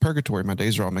that purgatory. My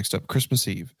days are all mixed up. Christmas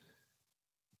Eve.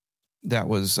 That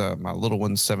was my little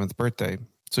one's 7th birthday.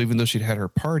 So even though she'd had her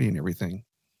party and everything,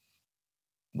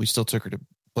 we still took her to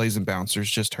Blazing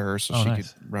Bouncers, just her, so she could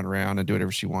run around and do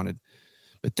whatever she wanted.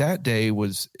 But that day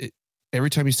every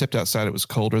time you stepped outside, it was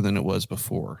colder than it was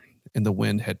before, and the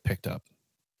wind had picked up.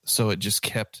 So it just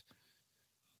kept,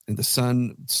 and the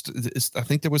sun, I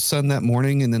think there was sun that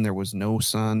morning, and then there was no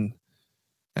sun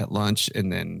at lunch. And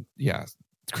then,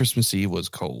 Christmas Eve was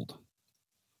cold.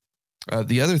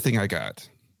 The other thing I got,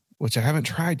 which I haven't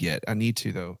tried yet, I need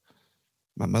to though.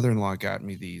 My mother-in-law got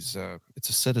me these. It's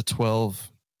a set of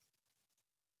 12.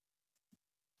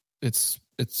 It's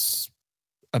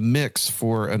a mix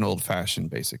for an old fashioned,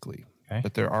 basically,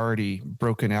 but they're already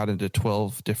broken out into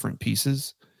 12 different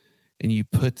pieces, and you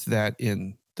put that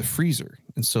in the freezer,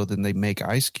 and so then they make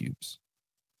ice cubes.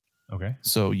 Okay.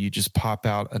 So you just pop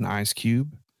out an ice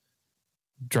cube,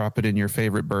 drop it in your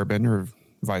favorite bourbon, or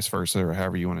vice versa, or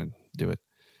however you want to do it,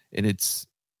 and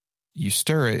you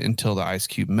stir it until the ice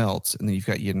cube melts, and then you've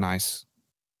got your nice,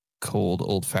 cold,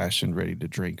 old-fashioned, ready to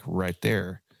drink right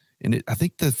there. And I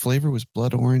think the flavor was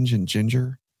blood orange and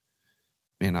ginger.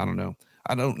 Man, I don't know.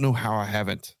 I don't know how I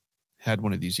haven't had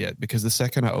one of these yet, because the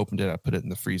second I opened it, I put it in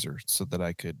the freezer so that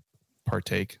I could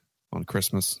partake on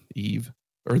Christmas Eve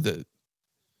or the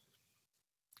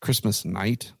Christmas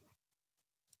night.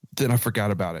 Then I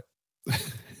forgot about it.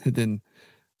 Then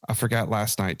I forgot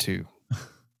last night too.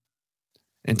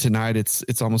 And tonight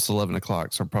it's almost 11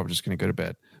 o'clock, so I'm probably just going to go to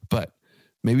bed. But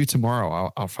maybe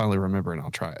tomorrow I'll finally remember and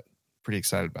I'll try it. Pretty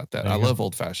excited about that. I love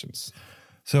old fashions.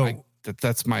 So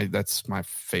that's my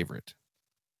favorite.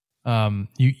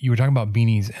 You were talking about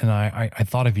beanies, and I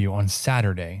thought of you on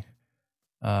Saturday.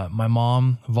 My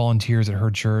mom volunteers at her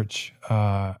church,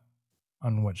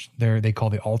 on which they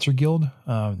call the Altar Guild.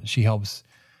 She helps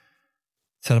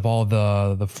set up all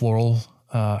the floral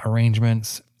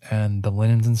arrangements and the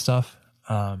linens and stuff.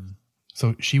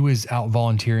 So she was out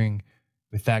volunteering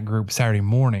with that group Saturday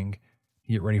morning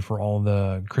to get ready for all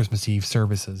the Christmas Eve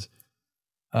services.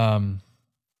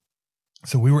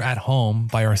 So we were at home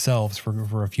by ourselves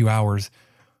for a few hours.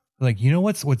 Like, you know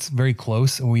what's very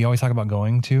close and we always talk about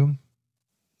going to?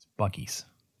 It's Buc-ee's.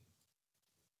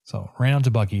 So ran out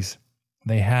to Buc-ee's.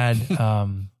 They had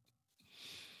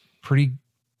pretty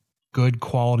good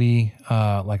quality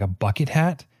like a bucket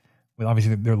hat with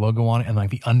obviously their logo on it, and like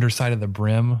the underside of the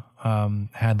brim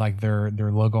had like their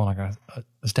logo on like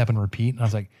a step and repeat. And I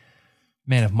was like,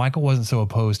 man, if Michael wasn't so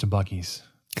opposed to Buc-ee's,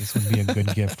 this would be a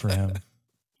good gift for him.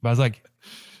 But I was like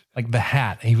the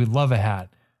hat. He would love a hat.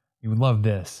 He would love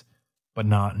this, but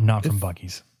not from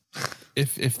Buc-ee's.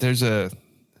 If there's an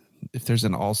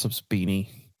Allsup's beanie,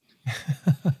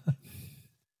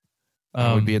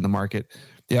 I would be in the market.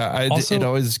 Yeah, it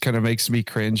always kind of makes me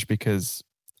cringe because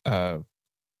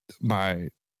my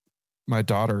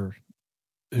daughter,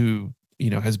 who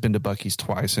has been to Buc-ee's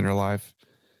twice in her life,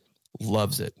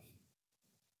 loves it.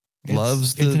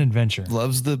 It's an adventure.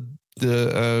 Loves the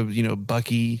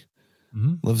Buc-ee.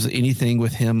 Mm-hmm. Loves anything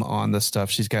with him on the stuff.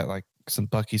 She's got like some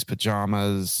Buc-ee's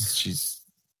pajamas. She's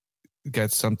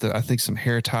got something, I think some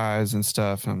hair ties and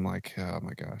stuff. I'm like, oh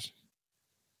my gosh.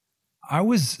 I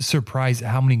was surprised at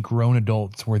how many grown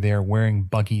adults were there wearing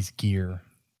Buc-ee's gear.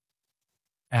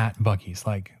 at Buc-ee's.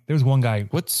 Like there was one guy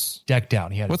decked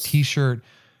out. He had a t-shirt,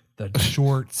 the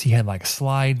shorts. He had like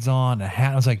slides on, a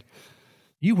hat. I was like,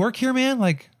 "You work here, man?"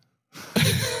 Like,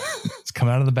 he's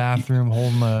coming out of the bathroom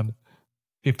holding a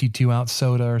 52-ounce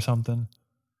soda or something.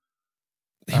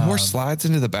 He wore slides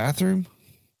into the bathroom,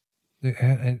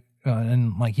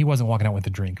 and like he wasn't walking out with a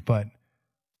drink, but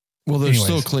they're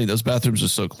still clean. Those bathrooms are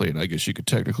so clean. I guess you could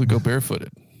technically go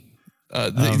barefooted.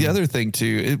 The other thing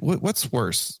too, what's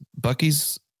worse,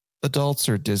 Buc-ee's adults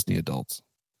or Disney adults?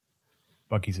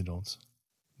 Buc-ee's adults.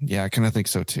 Yeah, I kind of think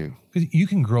so too. Because you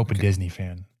can grow up a Disney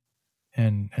fan,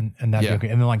 and that'd be okay,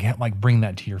 and then like bring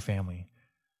that to your family.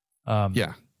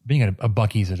 Being a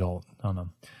Buc-ee's adult, I don't know.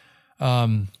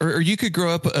 Or you could grow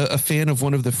up a fan of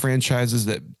one of the franchises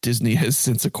that Disney has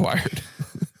since acquired.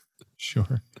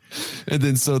 Sure. And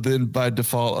then by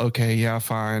default, okay, yeah,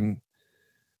 fine.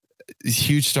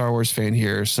 Huge Star Wars fan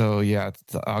here, so yeah,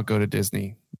 I'll go to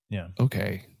Disney. Yeah.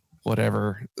 Okay,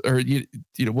 whatever. Or you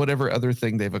know, whatever other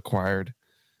thing they've acquired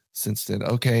since then.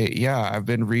 Okay, yeah, I've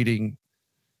been reading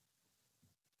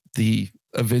the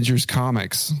Avengers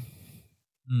comics.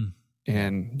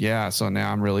 And yeah, so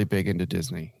now I'm really big into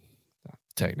Disney.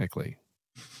 Technically.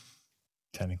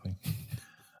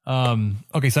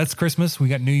 Okay, so that's Christmas. We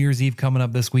got New Year's Eve coming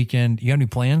up this weekend. You got any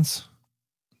plans?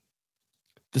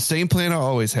 The same plan I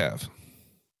always have.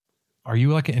 Are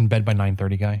you like an in bed by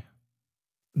 9:30 guy?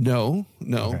 No.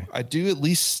 Okay. I do at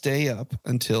least stay up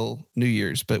until New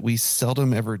Year's, but we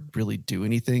seldom ever really do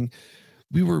anything.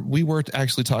 We were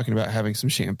actually talking about having some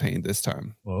champagne this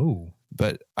time. Whoa.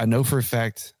 But I know for a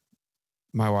fact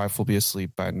my wife will be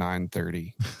asleep by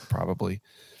 9:30 probably.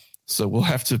 So we'll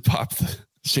have to pop the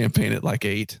champagne at like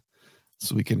 8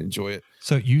 so we can enjoy it.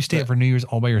 So you stay up for New Year's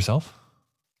all by yourself?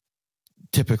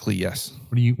 Typically, yes.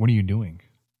 What are you doing?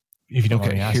 If you don't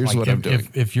mind me asking, here's what I'm doing.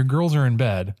 If your girls are in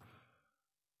bed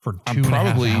for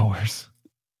 2.5 hours.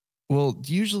 Well,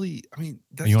 usually, I mean,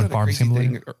 that's are you not on a Farm crazy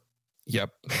Simulator? thing. Yep.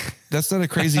 That's not a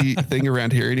crazy thing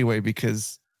around here anyway,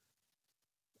 because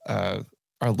our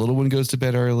little one goes to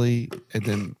bed early, and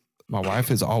then my wife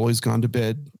has always gone to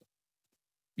bed,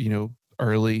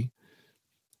 early.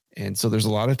 And so there's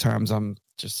a lot of times I'm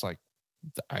just like,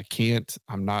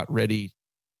 I'm not ready.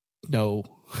 No,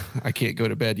 I can't go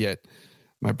to bed yet.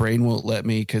 My brain won't let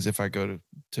me, because if I go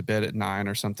to bed at 9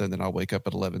 or something, then I'll wake up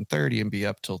at 11:30 and be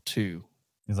up till 2.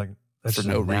 It's like, that's for just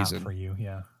no a nap reason for you.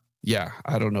 Yeah. Yeah.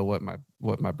 I don't know what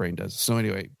my brain does. So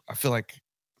anyway, I feel like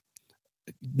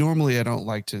normally I don't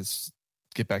like to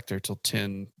get back there till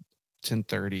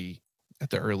 10:30 at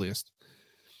the earliest.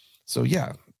 So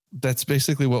yeah, that's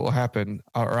basically what will happen.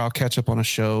 Or I'll catch up on a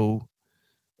show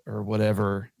or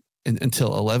whatever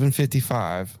until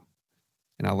 11:55.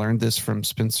 And I learned this from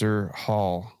Spencer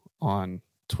Hall on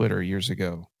Twitter years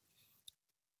ago.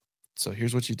 So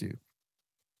here's what you do.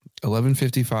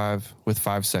 11:55 with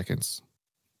 5 seconds.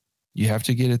 You have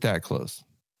to get it that close.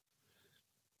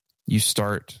 You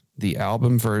start the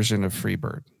album version of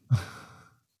Freebird.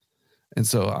 And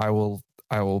so I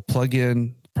will plug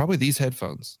in probably these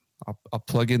headphones. I'll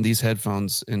plug in these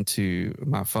headphones into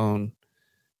my phone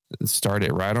and start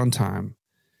it right on time.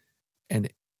 And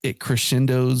it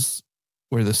crescendos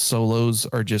where the solos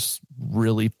are just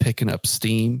really picking up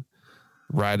steam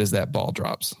right as that ball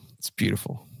drops. It's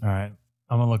beautiful. All right.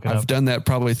 I'm going to look it up. I've done that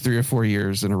probably 3 or 4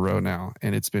 years in a row now,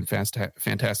 and it's been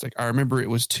fantastic. I remember it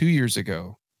was 2 years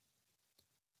ago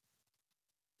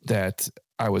that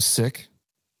I was sick.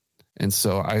 And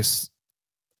so I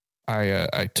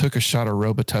took a shot of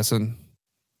Robitussin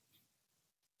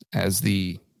as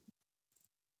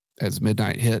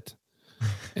midnight hit,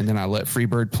 and then I let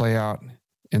Freebird play out,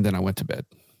 and then I went to bed.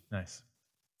 Nice.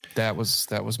 That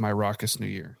was my raucous New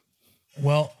Year.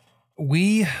 Well,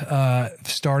 we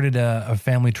started a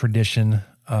family tradition.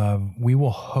 We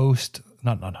will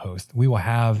we will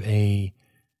have a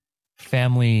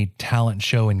family talent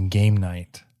show and game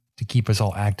night to keep us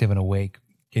all active and awake,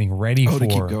 getting ready for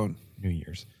New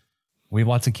Year's. We have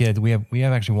lots of kids. We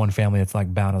have actually one family that's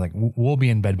like bound to like, we'll be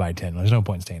in bed by 10. There's no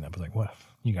point in staying up. It's like, what?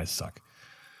 You guys suck.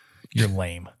 You're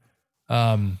lame.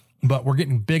 But we're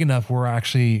getting big enough where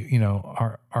actually,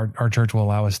 our church will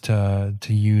allow us to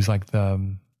use like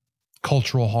the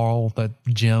cultural hall, the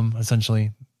gym,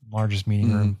 essentially largest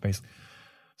meeting room, basically.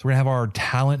 So we're gonna have our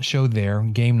talent show there,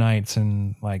 game nights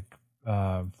and like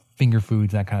finger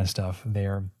foods, that kind of stuff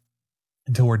there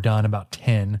until we're done about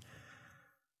 10.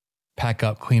 Pack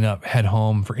up, clean up, head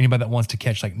home. For anybody that wants to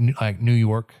catch like New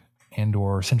York and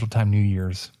or Central Time New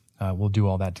Year's, we'll do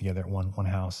all that together at one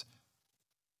house.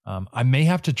 I may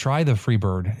have to try the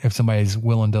Freebird if somebody's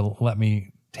willing to let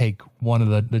me take one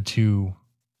of the 2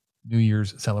 New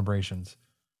Year's celebrations.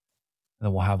 And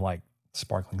then we'll have like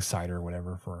sparkling cider or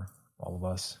whatever for all of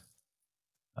us.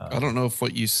 I don't know if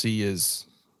what you see is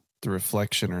the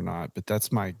reflection or not, but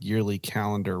that's my yearly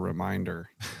calendar reminder.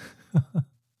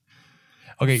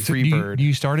 Okay, so do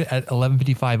you start it at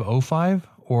 11:55:05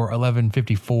 or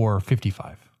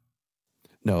 11:54:55?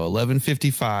 No,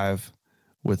 11:55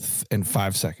 in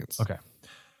 5 seconds. Okay.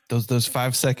 Those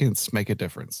 5 seconds make a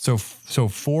difference. So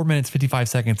 4 minutes 55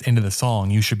 seconds into the song,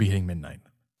 you should be hitting midnight.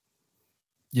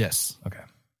 Yes. Okay.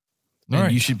 And All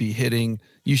right. you should be hitting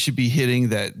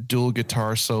that dual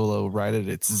guitar solo right at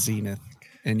its zenith,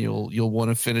 and you'll want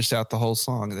to finish out the whole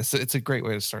song. It's a great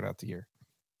way to start out the year.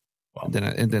 Well,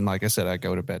 And then, like I said, I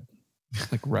go to bed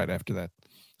like right after that.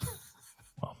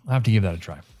 Well, I have to give that a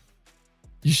try.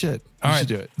 You should. All You right. should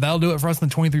do it. That'll do it for us on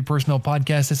the 23 Personnel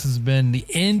Podcast. This has been the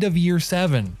end of year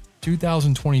 7,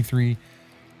 2023.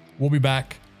 We'll be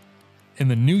back in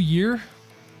the new year,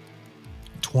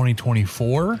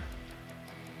 2024.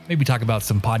 Maybe talk about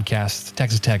some podcasts,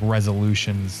 Texas Tech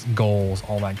resolutions, goals,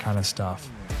 all that kind of stuff.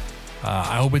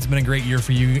 I hope it's been a great year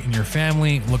for you and your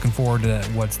family. Looking forward to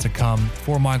what's to come.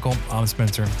 For Michael, I'm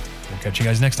Spencer. We'll catch you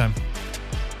guys next time.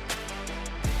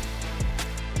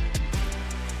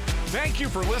 Thank you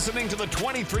for listening to the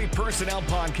 23 Personnel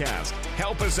Podcast.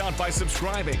 Help us out by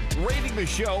subscribing, rating the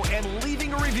show, and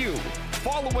leaving a review.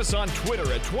 Follow us on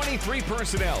Twitter at 23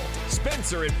 Personnel,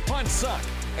 Spencer at Punt Suck,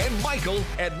 and Michael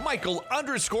at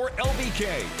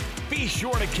Michael_LBK. Be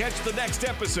sure to catch the next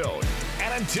episode.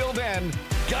 And until then,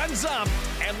 guns up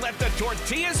and let the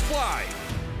tortillas fly.